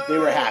happy. They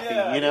were happy.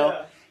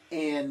 Yeah.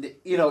 And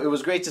it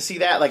was great to see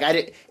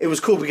that. It was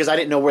cool because I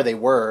didn't know where they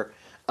were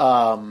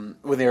when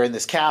they were in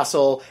this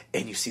castle,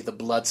 and you see the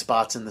blood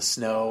spots in the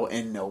snow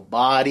and no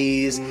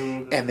bodies,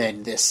 and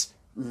then this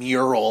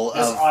mural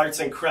this of arts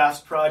and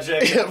crafts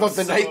project of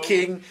the Night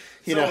King.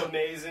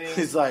 Amazing.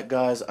 He's like,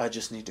 guys, I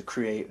just need to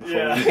create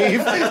before we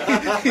leave.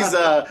 He's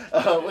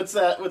what's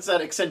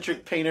that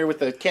eccentric painter with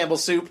the Campbell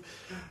soup?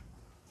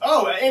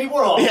 Oh, Andy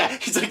Warhol. Yeah,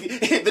 he's like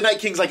the Night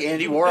King's like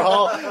Andy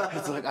Warhol.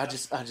 It's like I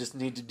just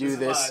need to do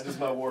this. This is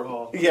my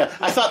Warhol. Yeah,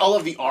 I thought all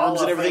of the arms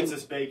and everything.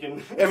 Francis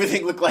Bacon.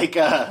 Everything looked like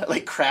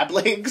crab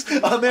legs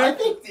on there. I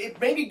think it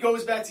maybe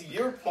goes back to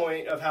your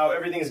point of how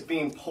everything is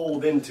being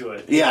pulled into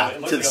it. Yeah,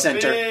 it looks to the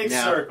center. A big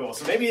Yeah. circle.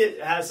 So maybe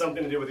it has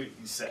something to do with what you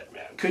said,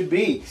 man. Could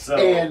be. So-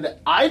 And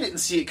I didn't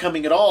see it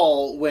coming at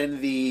all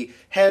when the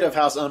head of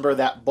House Umber,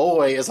 that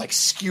boy, is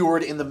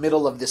skewered in the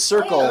middle of this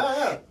circle.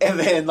 Yeah. And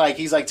then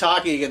he's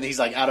talking and he's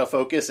out of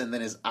focus and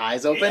then his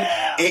eyes open.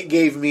 Yeah. It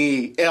gave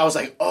me, and I was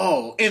like,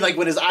 oh. And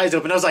when his eyes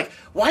opened, I was like,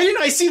 why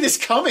didn't I see this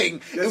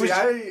coming? Yeah, It was-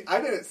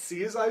 I didn't see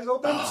his eyes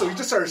open, so he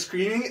just started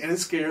screaming, and it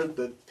scared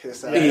the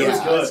piss out of Yeah, me. it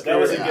was good. That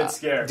was a Yeah. good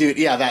scare. Dude,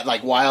 yeah,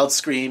 that wild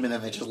scream and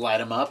then they just light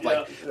him up.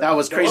 Yeah. That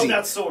was crazy. Love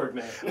that sword,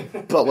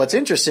 man. But what's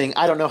interesting,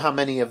 I don't know how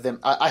many of them.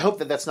 I hope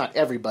that that's not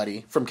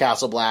everybody from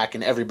Castle Black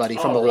and everybody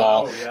from the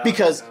Wall, yeah,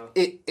 because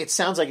yeah. it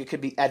sounds like it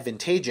could be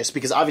advantageous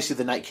because obviously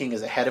the Night King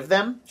is ahead of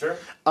them. Sure.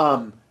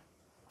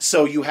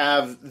 So you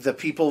have the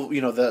people,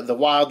 the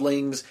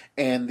wildlings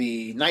and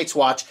the Night's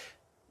Watch,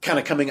 kind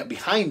of coming up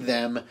behind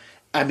them.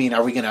 I mean,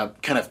 are we going to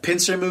kind of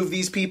pincer move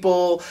these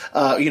people?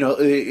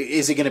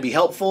 Is it going to be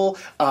helpful?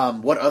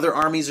 What other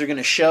armies are going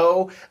to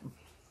show?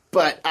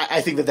 But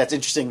I think that's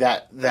interesting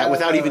that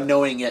without even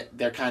knowing it,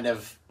 they're kind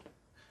of.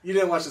 You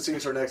didn't watch the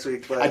scenes for next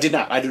week, but I did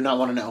not. I do not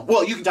want to know.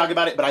 Well, you can talk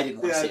about it, but I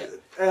didn't want to see it.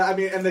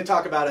 And they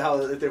talk about how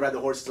if they ride the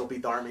horses, they'll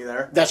beat the army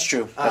there. That's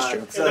true. That's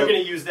true. And they're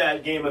going to use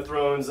that Game of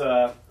Thrones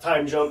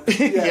time jump.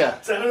 Yeah.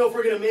 So I don't know if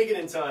we're going to make it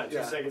in time.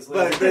 2 seconds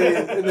later.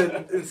 But and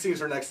then in scenes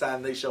for next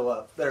time, they show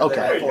up. They're Okay.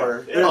 there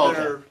before. There you go.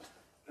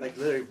 They're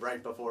literally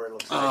right before it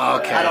looks like. Oh,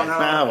 okay. I don't know.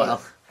 Ah,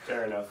 well.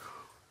 Fair enough.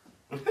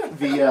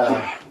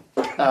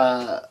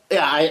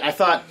 I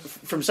thought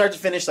from start to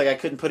finish, I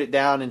couldn't put it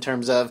down in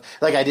terms of,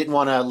 I didn't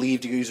want to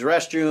leave to use the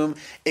restroom.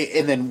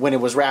 And then when it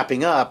was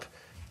wrapping up,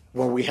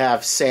 when we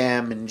have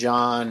Sam and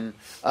John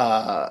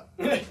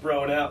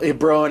Broing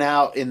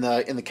out. in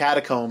the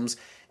catacombs,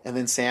 and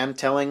then Sam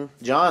telling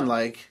John,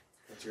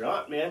 That's your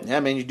aunt, man. yeah,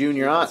 man, you're doing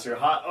your aunt. That's your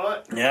hot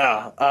aunt.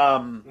 Yeah.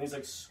 And he's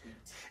like, sweet.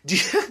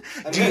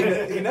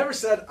 He never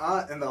said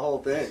aunt in the whole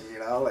thing,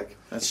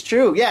 That's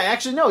true. Yeah,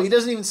 actually, no, he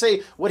doesn't even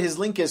say what his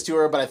link is to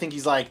her, but I think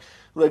he's like,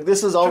 look,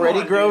 this is already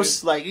on,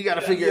 gross. dude. You got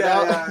to figure it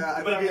out.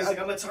 Yeah. But he's like,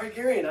 I'm a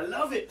Targaryen. I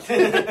love it.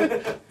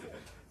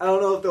 I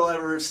don't know if they'll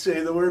ever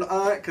say the word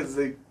aunt because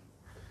they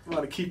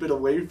want to keep it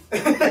away.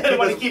 I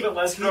want to keep it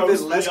less gross.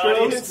 Keep it less for the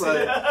gross, audience.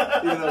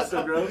 but even though it's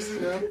still gross.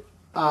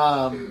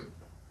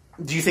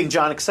 Do you think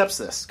John accepts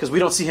this? Because we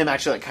don't see him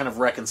actually kind of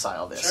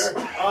reconcile this. Sure.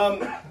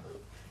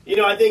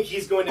 I think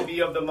he's going to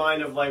be of the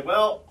mind of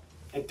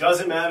it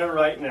doesn't matter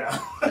right now.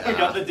 We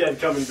got the dead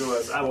coming to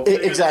us. I will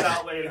figure this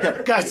out later.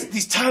 Yeah, guys,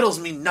 these titles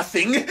mean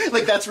nothing.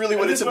 That's really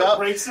what it's What about.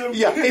 breaks him?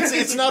 Yeah,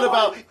 it's not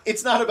about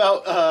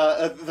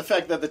the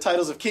fact that the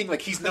titles of king,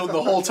 he's known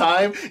the whole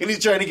time, and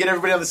he's trying to get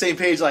everybody on the same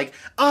page.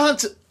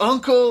 Aunt,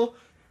 uncle,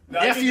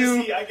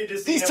 nephew. I could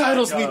just see these him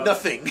titles mean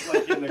nothing.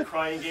 Like in the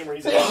crying game where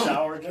he's in the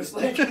shower, just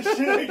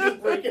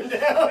just breaking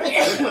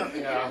down.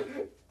 Yeah.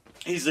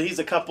 He's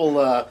a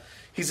couple.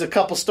 He's a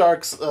couple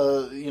Starks,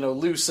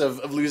 loose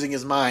of losing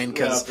his mind.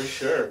 Cause, for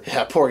sure.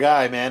 Yeah, poor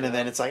guy, man. And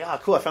then it's like,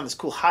 cool, I found this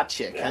cool hot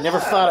chick. I never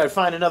thought I'd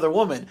find another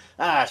woman.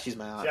 She's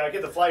my aunt. Yeah, I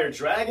get the flyer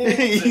dragon.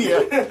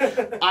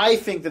 Yeah. I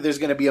think that there's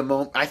going to be a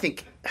moment. I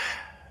think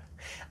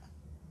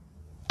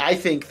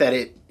that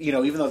it,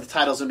 even though the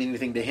titles don't mean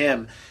anything to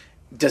him,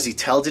 does he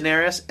tell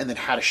Daenerys? And then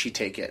how does she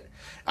take it?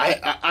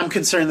 I'm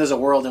concerned there's a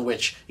world in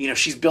which,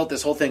 she's built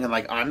this whole thing and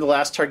I'm the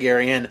last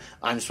Targaryen.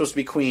 I'm supposed to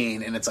be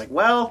queen. And it's like,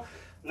 well...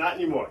 Not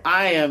anymore.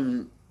 I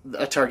am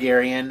a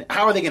Targaryen.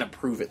 How are they going to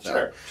prove it,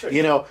 though?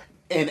 Sure.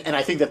 And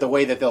I think that the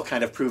way that they'll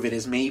kind of prove it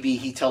is maybe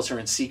he tells her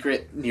in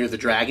secret near the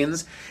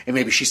dragons, and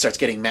maybe she starts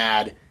getting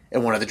mad,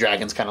 and one of the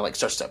dragons kind of like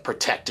starts to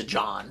protect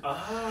Jon.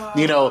 Oh,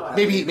 You know,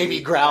 maybe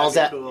he growls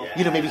at cool.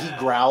 you know maybe he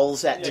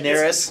growls at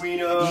Daenerys.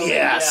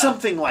 Yeah,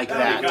 something like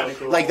That'd be that. kinda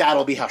cool. Like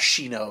that'll be how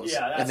she knows,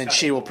 Yeah, that's and then kinda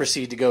she will cool.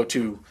 proceed to go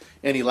to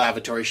any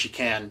lavatory she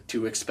can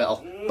to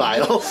expel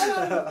bile.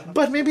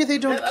 But maybe they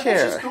don't I think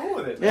care. she's cool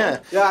with it. Yeah.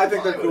 Yeah, I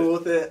think they're Fine with cool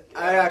with it.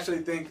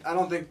 I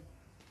don't think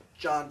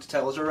John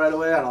tells her right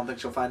away. I don't think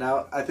she'll find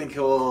out. I think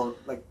he'll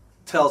like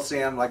tell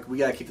Sam like we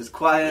gotta keep this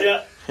quiet.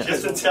 Yeah,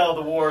 just until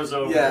the war's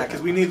over. Yeah,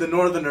 because we need the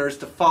Northerners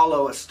to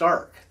follow a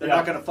Stark. They're Yeah.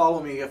 not going to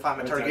follow me if I'm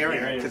a It's Targaryen,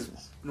 Targaryen. because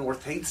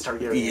North hates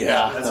Targaryen.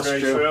 Yeah, that's that's very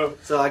true. true.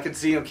 So I can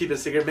see him keep it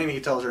secret. Maybe he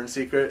tells her in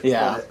secret.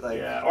 Yeah. But, like,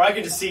 Yeah, or I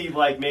could just see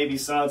like maybe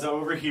Sansa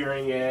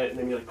overhearing it, and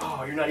then be like,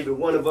 "Oh, you're not even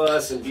one of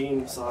us," and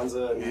being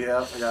Sansa. And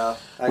Yeah.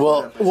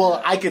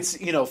 Well, I could,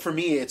 for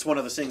me, it's one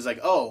of those things like,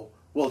 oh,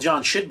 well,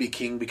 Jon should be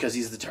king because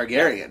he's the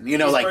Targaryen, you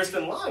know, he's like, first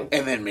in line.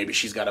 and then maybe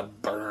she's got to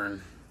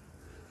burn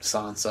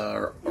Sansa,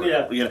 or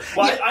Yeah. you know.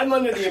 Well, Yeah. I'm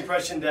under the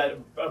impression that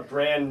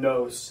Bran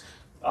knows,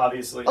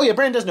 obviously. Oh yeah,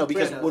 Bran does know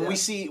because Bran knows, when yeah. we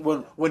see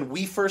when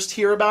we first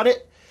hear about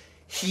it,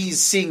 he's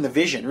seeing the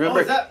vision.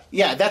 Remember? is that-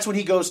 Yeah, that's when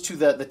he goes to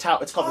the tower.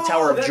 It's called the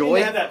Tower of that- Joy.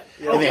 they have that-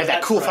 And they have that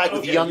that's cool right. fight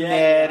with Okay, young yeah,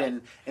 Ned yeah.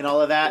 and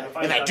all of that,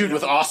 Yeah, and that dude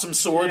with awesome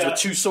swords with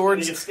 2 And he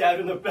swords. gets stabbed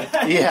in the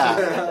back.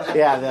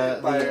 Yeah,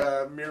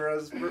 by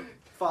Mira's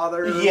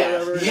father. Or yeah,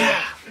 whatever.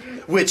 yeah.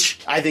 Which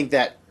I think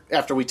that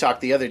after we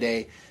talked the other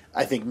day,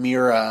 I think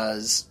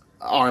Mira's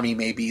army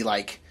may be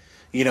like,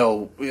 when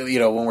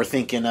we're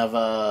thinking of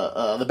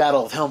the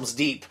Battle of Helm's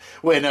Deep,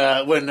 when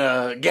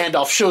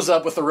Gandalf shows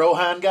up with the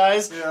Rohan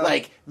guys, Yeah.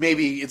 like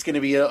maybe it's going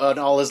to be an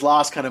all is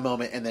lost kind of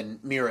moment, and then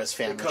Mira's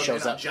family Come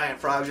shows in on up. giant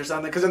frogs or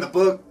something. Because in the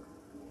book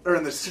or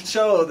in the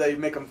show, they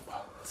make them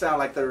sound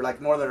like they're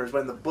like Northerners,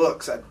 but in the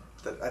books, I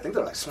think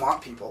they're like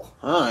swamp people.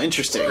 Oh,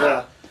 interesting.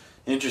 Yeah.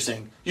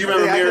 Interesting. You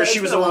remember Yeah, Mira? it's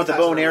She was been the a one with the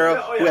long bow time and arrow,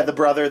 since- Oh, yeah. who had the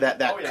brother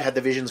that Oh, yeah. had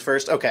the visions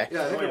first. Okay.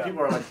 Yeah, I think Oh, yeah.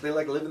 people are like they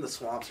live in the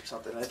swamps or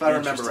something. If I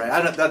remember right,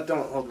 I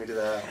don't hold me to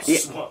that.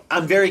 Yeah,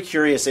 I'm very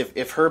curious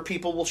if her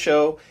people will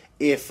show.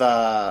 If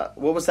what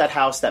was that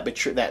house that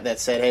that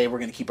said, "Hey, we're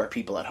going to keep our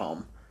people at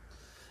home."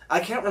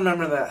 I can't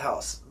remember that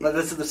house, but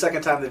this is the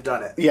second time they've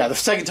done it. Yeah, the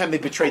second time they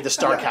betrayed the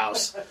Stark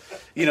house.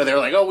 They're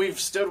like, "Oh, we've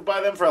stood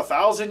by them for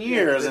 1,000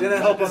 years." They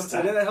didn't help us.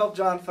 They didn't help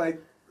John fight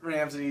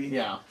Ramsay.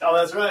 Yeah. Oh,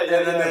 that's right. Yeah,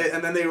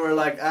 And then they were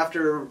like,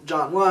 after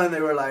John won, they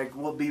were like,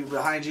 "We'll be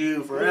behind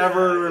you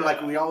forever, Yeah.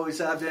 like we always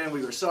have been.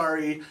 We were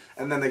sorry."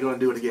 And then they go and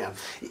do it again.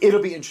 It'll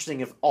be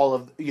interesting if all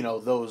of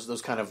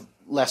those kind of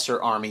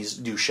lesser armies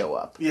do show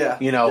up. Yeah.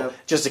 Yep.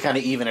 Just to kind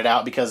of even it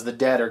out because the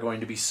dead are going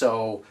to be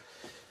so.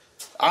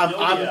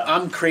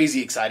 I'm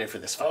crazy excited for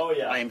this fight. Oh,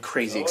 yeah. I am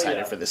crazy Oh, excited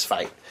yeah. for this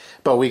fight.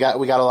 But we got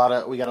a lot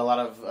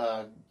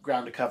of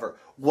ground to cover.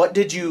 What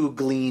did you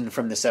glean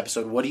from this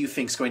episode? What do you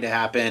think is going to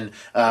happen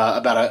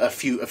about a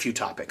few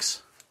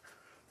topics?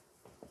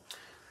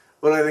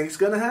 What do I think is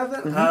going to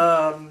happen?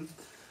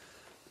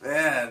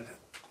 Man,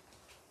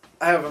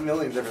 I have a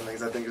million different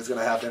things I think is going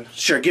to happen.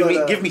 Sure,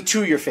 give me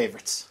 2 of your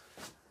favorites.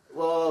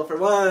 Well, for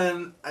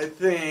one, I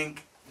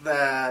think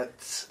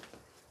that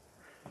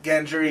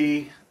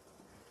Gendry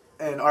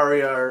and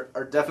Arya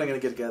are definitely going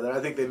to get together. I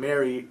think they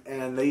marry,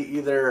 and they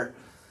either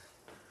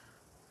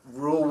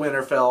rule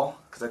Winterfell,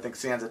 because I think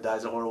Sansa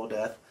dies a horrible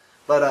death,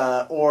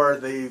 but or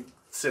they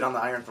sit on the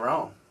Iron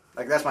Throne.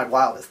 Like, that's my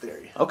wildest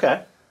theory.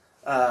 Okay.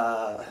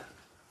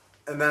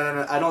 And then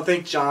I don't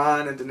think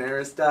Jon and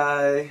Daenerys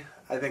die.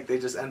 I think they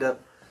just end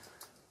up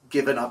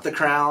giving up the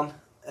crown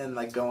and,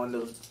 like, going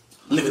to...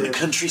 Live in the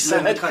countryside.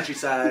 Live in the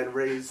countryside,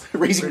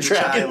 Raising a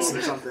dragons. child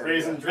or something.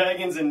 Raising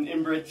dragons and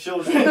inbred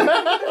children.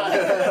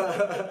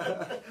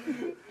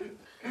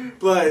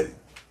 But,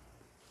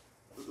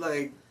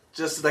 like,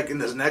 just like in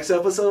this next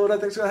episode, what I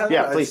think is going to happen.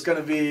 Yeah, please. It's going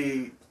to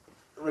be,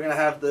 we're going to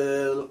have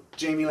the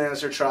Jaime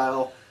Lannister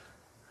trial,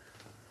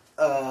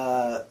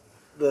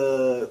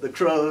 the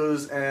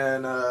Crows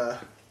and,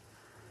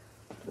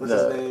 what's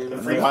his name? The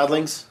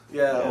wildlings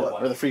Yeah.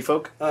 or the free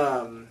folk.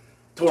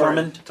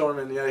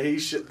 Tormund,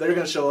 yeah, they're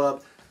going to show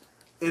up,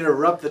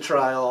 interrupt the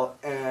trial,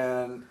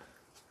 and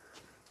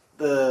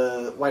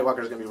the White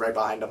Walker's going to be right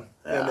behind them.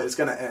 Yeah. And it's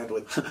going to end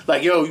with...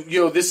 Like,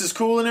 yo, this is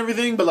cool and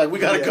everything, but, like, we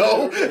gotta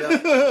go.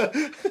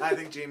 Yeah. I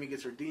think Jaime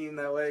gets redeemed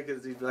that way,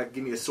 because he's like,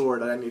 give me a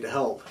sword, I need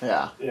help.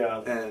 Yeah.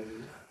 Yeah.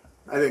 And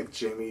I think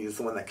Jaime is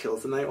the one that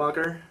kills the Night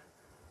Walker.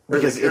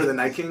 Because Or the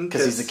Night King.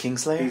 Because he's the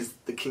Kingslayer? He's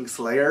the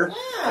Kingslayer.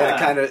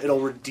 Yeah. And it'll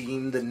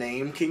redeem the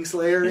name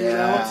Kingslayer, you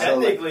Yeah. know? So,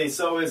 like, Technically,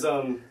 so is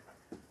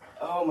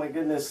oh my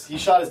goodness, he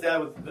shot his dad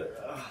with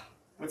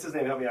what's his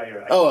name? Help me out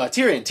here.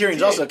 Tyrion.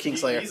 Tyrion's also a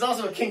Kingslayer. He's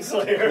also a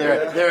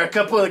Kingslayer. There are a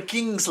couple of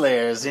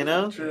Kingslayers, you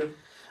know? True.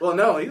 Well,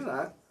 no, he's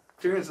not.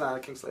 Tyrion's not a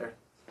Kingslayer.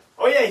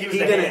 Oh yeah, he was He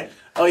the didn't. hand.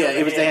 Oh, yeah,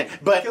 it was the hand.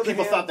 But Killed the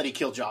people hand. thought that he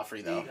killed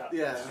Joffrey, though.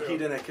 Yeah, True. he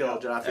didn't kill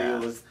Joffrey. Yeah.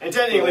 It was... And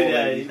technically,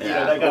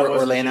 Yeah. that guy Or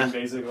was the Lena. king,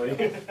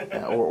 basically.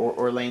 Yeah,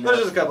 or Lane. There's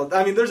just a couple.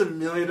 I mean, there's a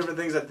million different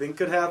things I think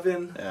could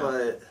happen, Yeah.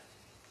 but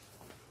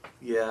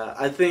yeah,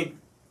 I think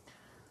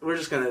we're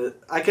just gonna.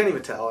 I can't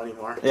even tell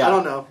anymore. Yeah. I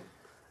don't know.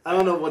 I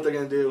don't know what they're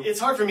gonna do. It's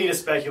hard for me to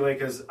speculate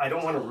because I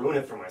don't want to ruin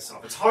it for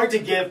myself. It's hard to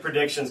give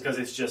predictions because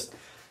it's just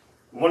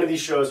one of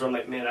these shows where I'm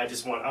like, man, I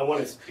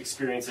want to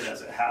experience it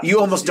as it happens. You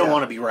almost don't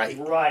want to be right.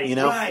 Right. You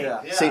know? Right.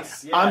 Yeah.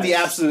 Yes, See, I'm the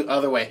absolute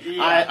other way.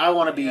 Yeah. I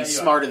want to be Yeah, you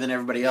smarter are. than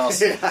everybody else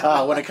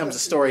when it comes to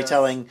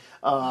storytelling.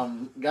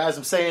 Guys,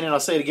 I'm saying it, I'll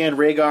say it again.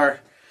 Rhaegar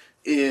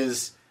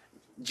is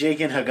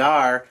Jake and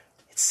Hagar.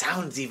 It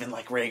sounds even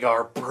like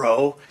Rhaegar,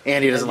 bro.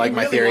 Andy doesn't like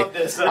my really theory. want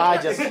this.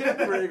 I just...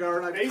 Rhaegar,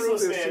 and I Faceless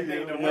proved this to man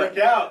thing you. to work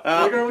out.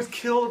 Rhaegar was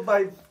killed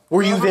by.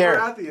 Were you there?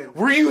 Baratheon.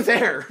 Were you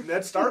there?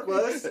 Ned Stark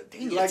was.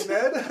 Dang You it. like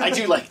Ned? I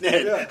do like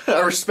Ned. Yeah.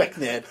 I respect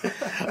Ned.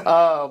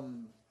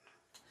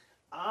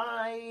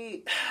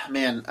 I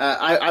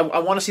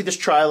want to see this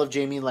trial of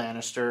Jaime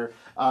Lannister.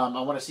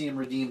 I want to see him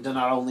redeemed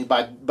not only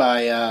by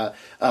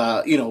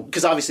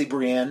because obviously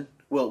Brienne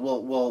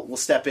will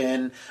step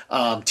in,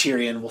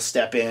 Tyrion will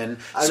step in.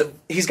 So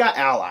he's got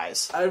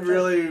allies. I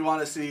really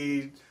want to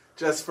see,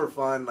 just for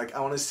fun, like,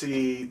 I want to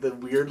see the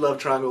weird love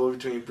triangle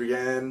between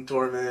Brienne,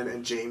 Tormund,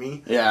 and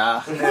Jaime.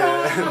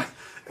 Yeah.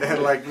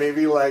 And like,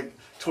 maybe, like,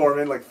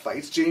 Tormund, like,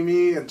 fights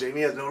Jaime, and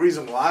Jaime has no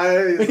reason why.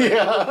 It's like,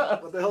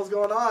 Yeah. what the hell's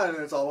going on?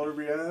 And it's all over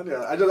Brienne.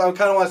 Yeah, I kind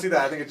of want to see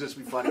that. I think it'd just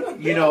be funny.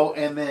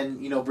 And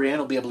then Brienne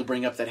will be able to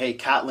bring up that, hey,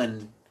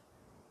 Catelyn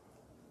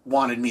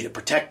wanted me to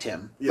protect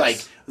him.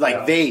 Yes.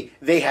 Like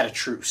they had a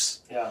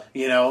truce. Yeah.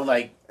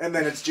 And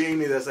then it's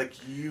Jaime that's like,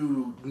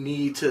 you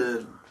need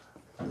to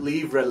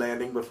leave Red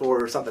Landing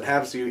before something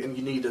happens to you, and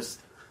you need to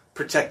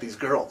protect these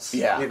girls.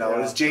 Yeah.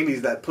 It's Jaime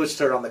that pushed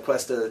her on the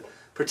quest to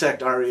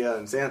protect Arya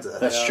and Sansa.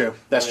 That's true.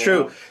 That's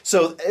true.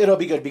 So it'll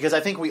be good because I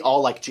think we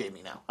all like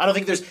Jaime now. I don't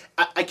think there's.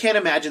 I can't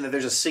imagine that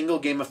there's a single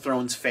Game of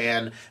Thrones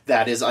fan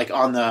that is like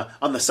on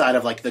the side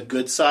of like the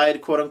good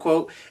side, quote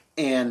unquote,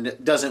 and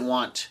doesn't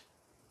want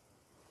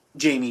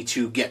Jaime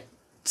to get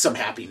some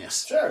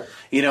happiness. Sure.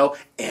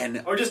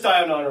 And Or just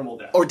die an honorable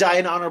death. or die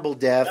an honorable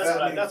death.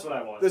 That's what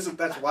I want.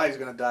 That's why he's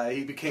going to die.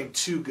 He became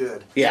too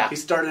good. Yeah. He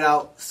started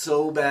out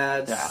so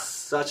bad, Yeah.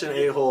 such an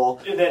a-hole,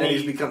 and then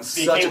he's become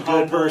such a became good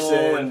humble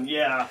person and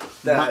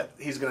that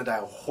he's going to die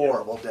a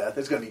horrible death.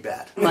 It's going to be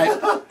bad.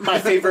 My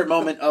favorite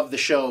moment of the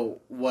show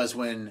was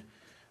when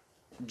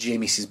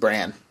Jaime sees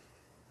Bran.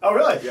 Oh,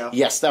 really? Yeah.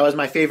 Yes, that was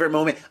my favorite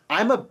moment.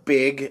 I'm a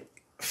big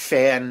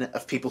fan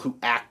of people who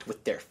act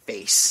with their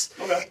face.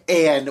 Okay.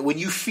 And when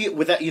you feel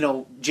with that,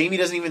 Jaime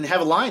doesn't even have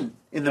a line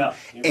in them,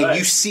 you're and right.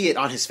 you see it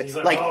on his face,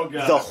 He's like, "Oh,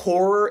 God." the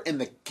horror and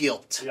the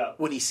guilt Yeah.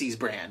 when he sees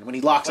Bran, when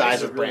he locks Plays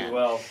eyes it with really Bran.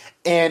 well.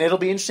 And it'll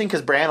be interesting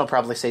because Bran will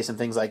probably say some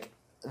things like,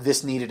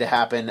 "This needed to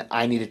happen.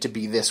 I needed to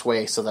be this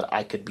way so that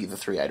I could be the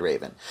Three-Eyed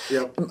Raven."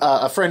 Yep.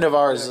 A friend of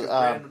ours.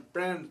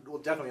 Bran will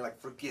definitely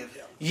forgive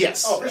him.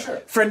 Yes. Oh, for sure.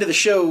 Friend of the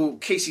show,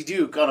 Casey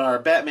Duke, on our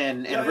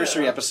Batman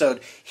anniversary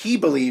episode, he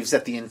believes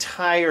that the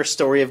entire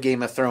story of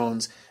Game of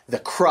Thrones, the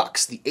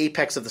crux, the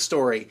apex of the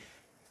story,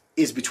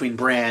 is between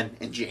Bran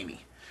and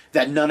Jaime.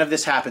 That none of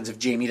this happens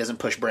if Jaime doesn't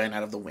push Bran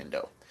out of the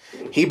window.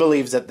 He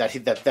believes that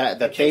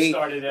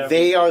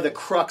they are the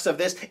crux of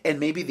this, and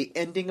maybe the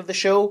ending of the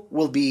show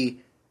will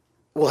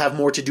have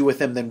more to do with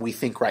them than we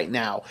think right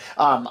now.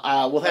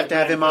 We'll have to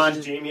have him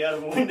on. Jamie out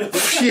of the window.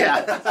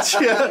 Yeah.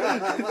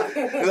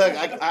 Look,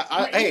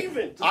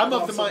 hey, I'm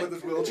of the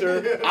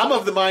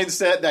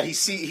mindset that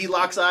he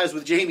locks eyes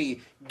with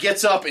Jaime,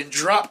 gets up and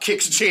drop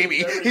kicks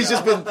Jaime. He's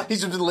just been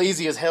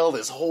lazy as hell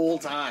this whole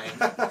time.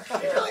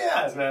 He really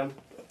has, man.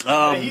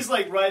 He's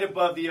like right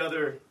above the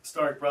other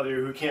Stark brother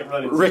who can't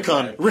run.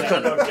 Rickon.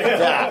 Yeah,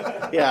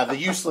 okay. Yeah, the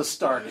useless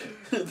Stark,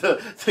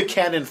 the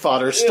cannon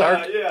fodder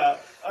Stark. Yeah.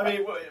 I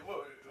mean,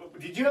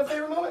 did you have a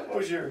favorite moment? What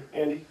was your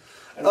Andy?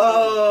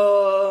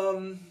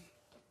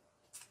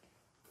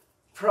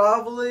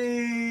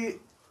 Probably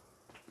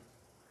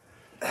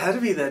had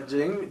to be that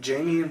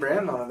Jaime and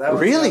Bran moment. That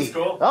was Really?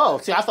 cool. Oh,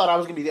 see, I thought I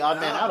was going to be the odd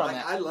man out on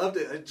that. I loved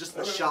it. Just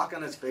the shock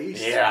on his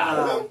face.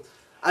 Yeah.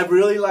 I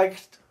really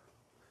liked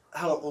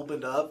how it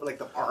opened up, like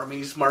the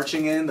armies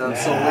marching in. Man.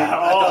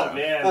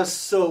 That was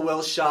so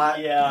well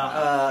shot.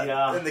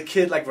 Yeah. And the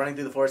kid running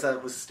through the forest,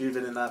 that was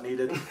stupid and not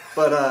needed.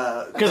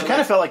 But Because it kind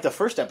of felt like the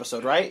first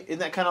episode, right? Isn't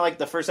that kind of like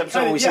the first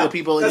episode when we see the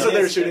people? That's what they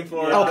were Yes, shooting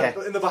for. yeah. Okay.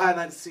 In the behind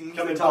the scenes,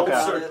 Coming they talk full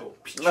about circle.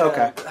 it.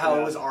 Okay. How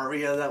it was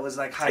Arya that was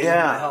hiding in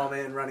the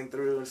helmet and running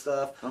through and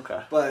stuff.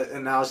 Okay.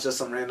 And now it's just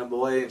some random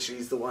boy, and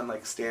she's the one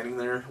standing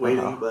there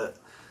waiting. But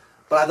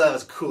I thought it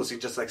was cool. So you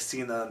just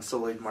seeing the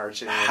Unsullied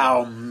marching.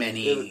 How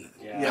many?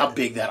 Yeah. How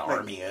big that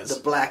army is?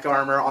 The black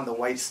armor on the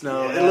white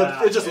snow.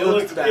 Yeah. It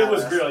looked badass. It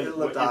was really. It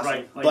looked you're awesome.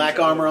 right. Like Black you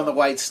said, armor on the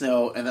white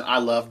snow, and then I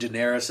love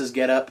Daenerys's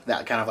getup.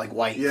 That kind of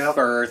white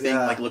fur thing,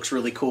 looks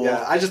really cool.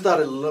 Yeah, I just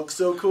thought it looked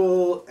so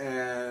cool,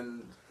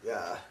 and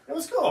It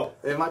was cool.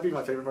 it might be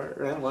my favorite part.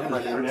 And one of my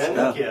Yeah, favorites. man.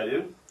 Heck yeah,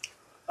 dude.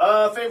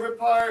 Favorite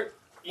part?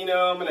 I'm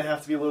gonna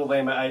have to be a little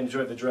lame. I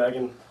enjoyed the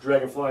dragon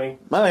flying.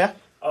 Oh yeah.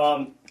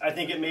 I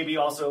think it maybe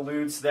also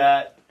alludes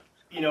that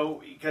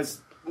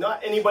because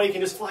not anybody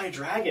can just fly a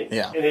dragon.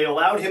 Yeah. And they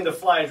allowed him to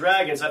fly a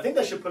dragon, so I think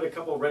that should put a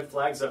couple of red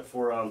flags up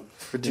for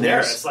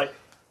Daenerys.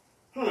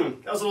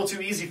 That was a little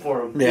too easy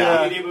for him.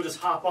 Yeah. He'd be able to just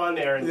hop on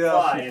there and Yeah.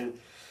 fly. And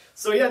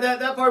So yeah,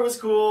 that part was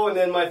cool, and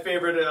then my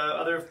favorite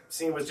other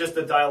scene was just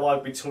the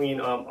dialogue between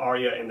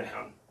Arya and the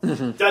Hound.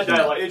 That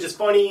dialogue, it was just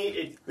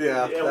funny.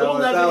 A little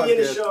nugget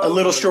in the show. A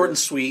little short and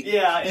sweet.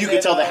 Yeah. You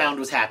could tell the Hound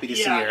was happy to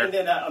see her. And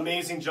then that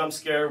amazing jump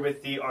scare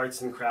with the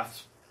arts and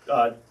crafts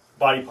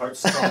body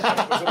parts. It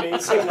was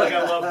amazing. Like,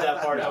 I loved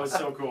that part. That was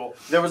so cool.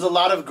 There was a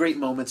lot of great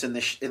moments in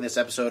this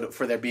episode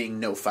for there being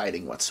no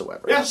fighting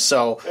whatsoever. Yeah.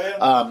 So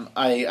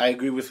I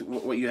agree with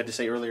what you had to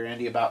say earlier,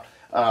 Andy, about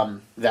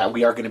that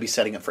we are going to be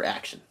setting up for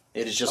action.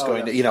 It is just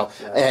going to,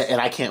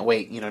 and I can't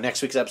wait.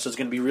 Next week's episode is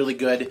going to be really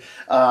good.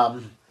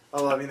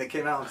 They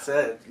came out and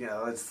said,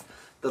 it's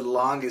the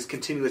longest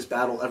continuous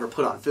battle ever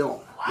put on film.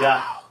 Wow.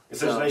 Yeah.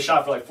 So they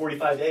shot for like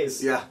 45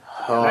 days. Yeah.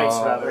 Nights,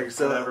 rather.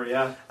 So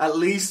yeah. At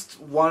least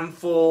one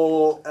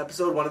full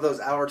episode, one of those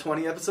hour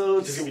 20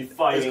 episodes. It's going to be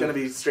fighting. It's going to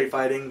be straight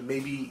fighting,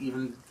 maybe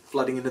even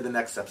flooding into the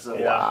next episode.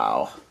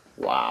 Yeah.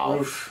 Wow.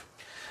 Oof.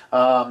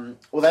 Well,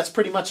 that's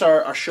pretty much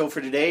our show for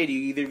today. Do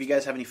either of you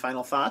guys have any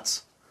final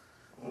thoughts?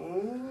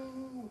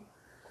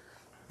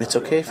 It's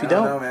okay if you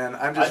don't. I don't know, man.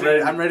 I'm just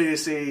ready. I'm ready to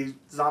see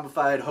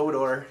zombified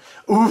Hodor.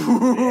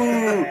 Ooh,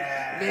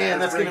 man,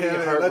 that's gonna be a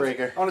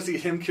heartbreaker. I want to see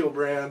him kill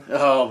Bran.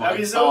 Oh my! That'd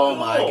be so cool.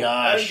 My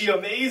gosh!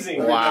 That'd be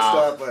amazing.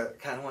 Wow! But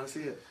kind of want to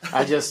see it.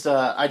 I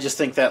just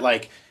think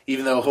that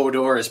even though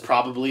Hodor is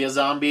probably a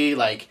zombie,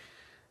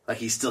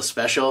 he's still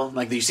special.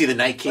 You see the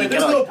Night King.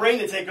 There's no brain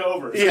to take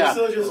over. So it's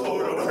still just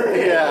Hodor.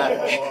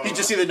 Yeah. You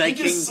just see the Night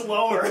King. Just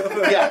slower.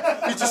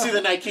 Yeah. You just see the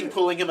Night King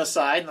pulling him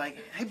aside,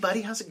 hey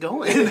buddy, how's it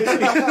going?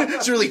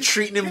 It's really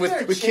treating him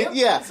with kids.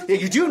 Yeah. Yeah,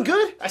 you're doing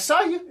good. I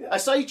saw you. I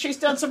saw you chase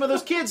down some of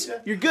those kids.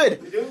 You're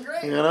good. You're doing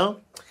great.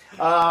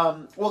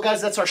 Well,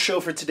 guys, that's our show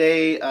for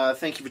today.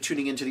 Thank you for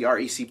tuning into the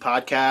REC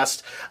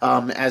podcast.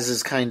 As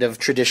is kind of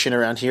tradition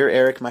around here,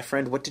 Eric, my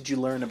friend, what did you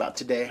learn about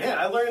today? Yeah,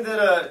 I learned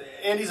that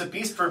Andy's a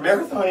beast for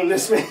marathoning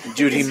this, man.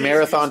 Dude, he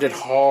marathoned it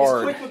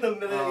hard. He's quick with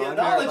the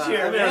knowledge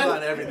here, I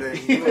marathon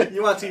everything.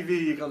 You want TV,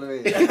 you come to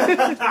me.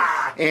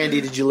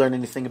 Andy, did you learn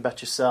anything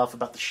about yourself,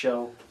 about the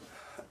show?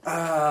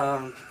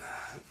 I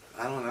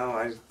don't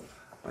know.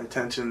 My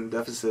attention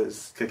deficit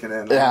is kicking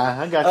in.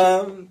 Yeah, I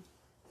got you.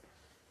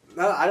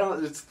 No, I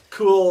don't. It's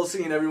cool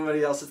seeing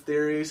everybody else's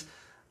theories.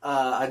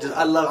 I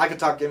could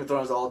talk Game of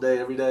Thrones all day,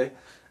 every day,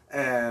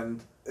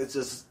 and it's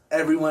just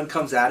everyone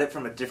comes at it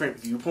from a different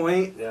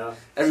viewpoint. Yeah,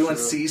 everyone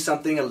sees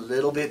something a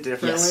little bit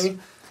differently,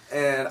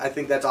 and I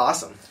think that's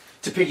awesome.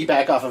 To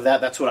piggyback off of that,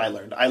 that's what I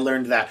learned. I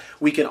learned that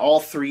we can all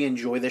three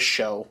enjoy this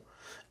show,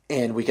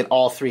 and we can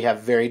all three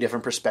have very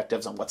different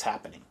perspectives on what's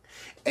happening,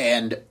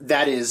 and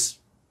that is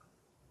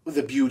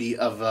the beauty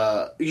of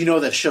that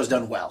the show's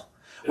done well.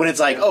 When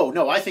it's oh,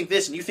 no, I think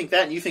this, and you think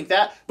that, and you think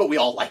that, but we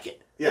all like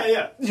it.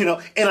 Yeah.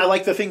 And I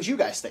like the things you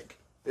guys think.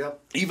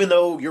 Yep. Even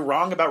though you're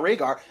wrong about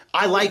Rhaegar,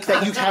 I like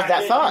that you have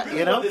that thought,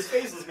 This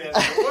faceless man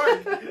doesn't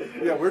work.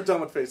 Yeah, we're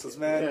done with faceless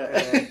man,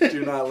 and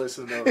do not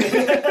listen to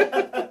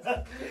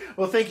those.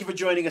 Well, thank you for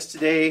joining us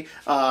today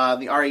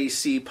on the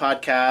REC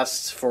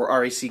podcast for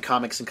REC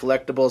Comics and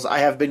Collectibles. I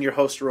have been your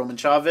host, Roman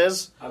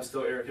Chavez. I'm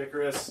still Eric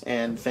Icarus.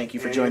 And thank you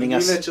for joining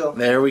us. Mitchell.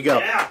 There we go.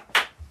 Yeah.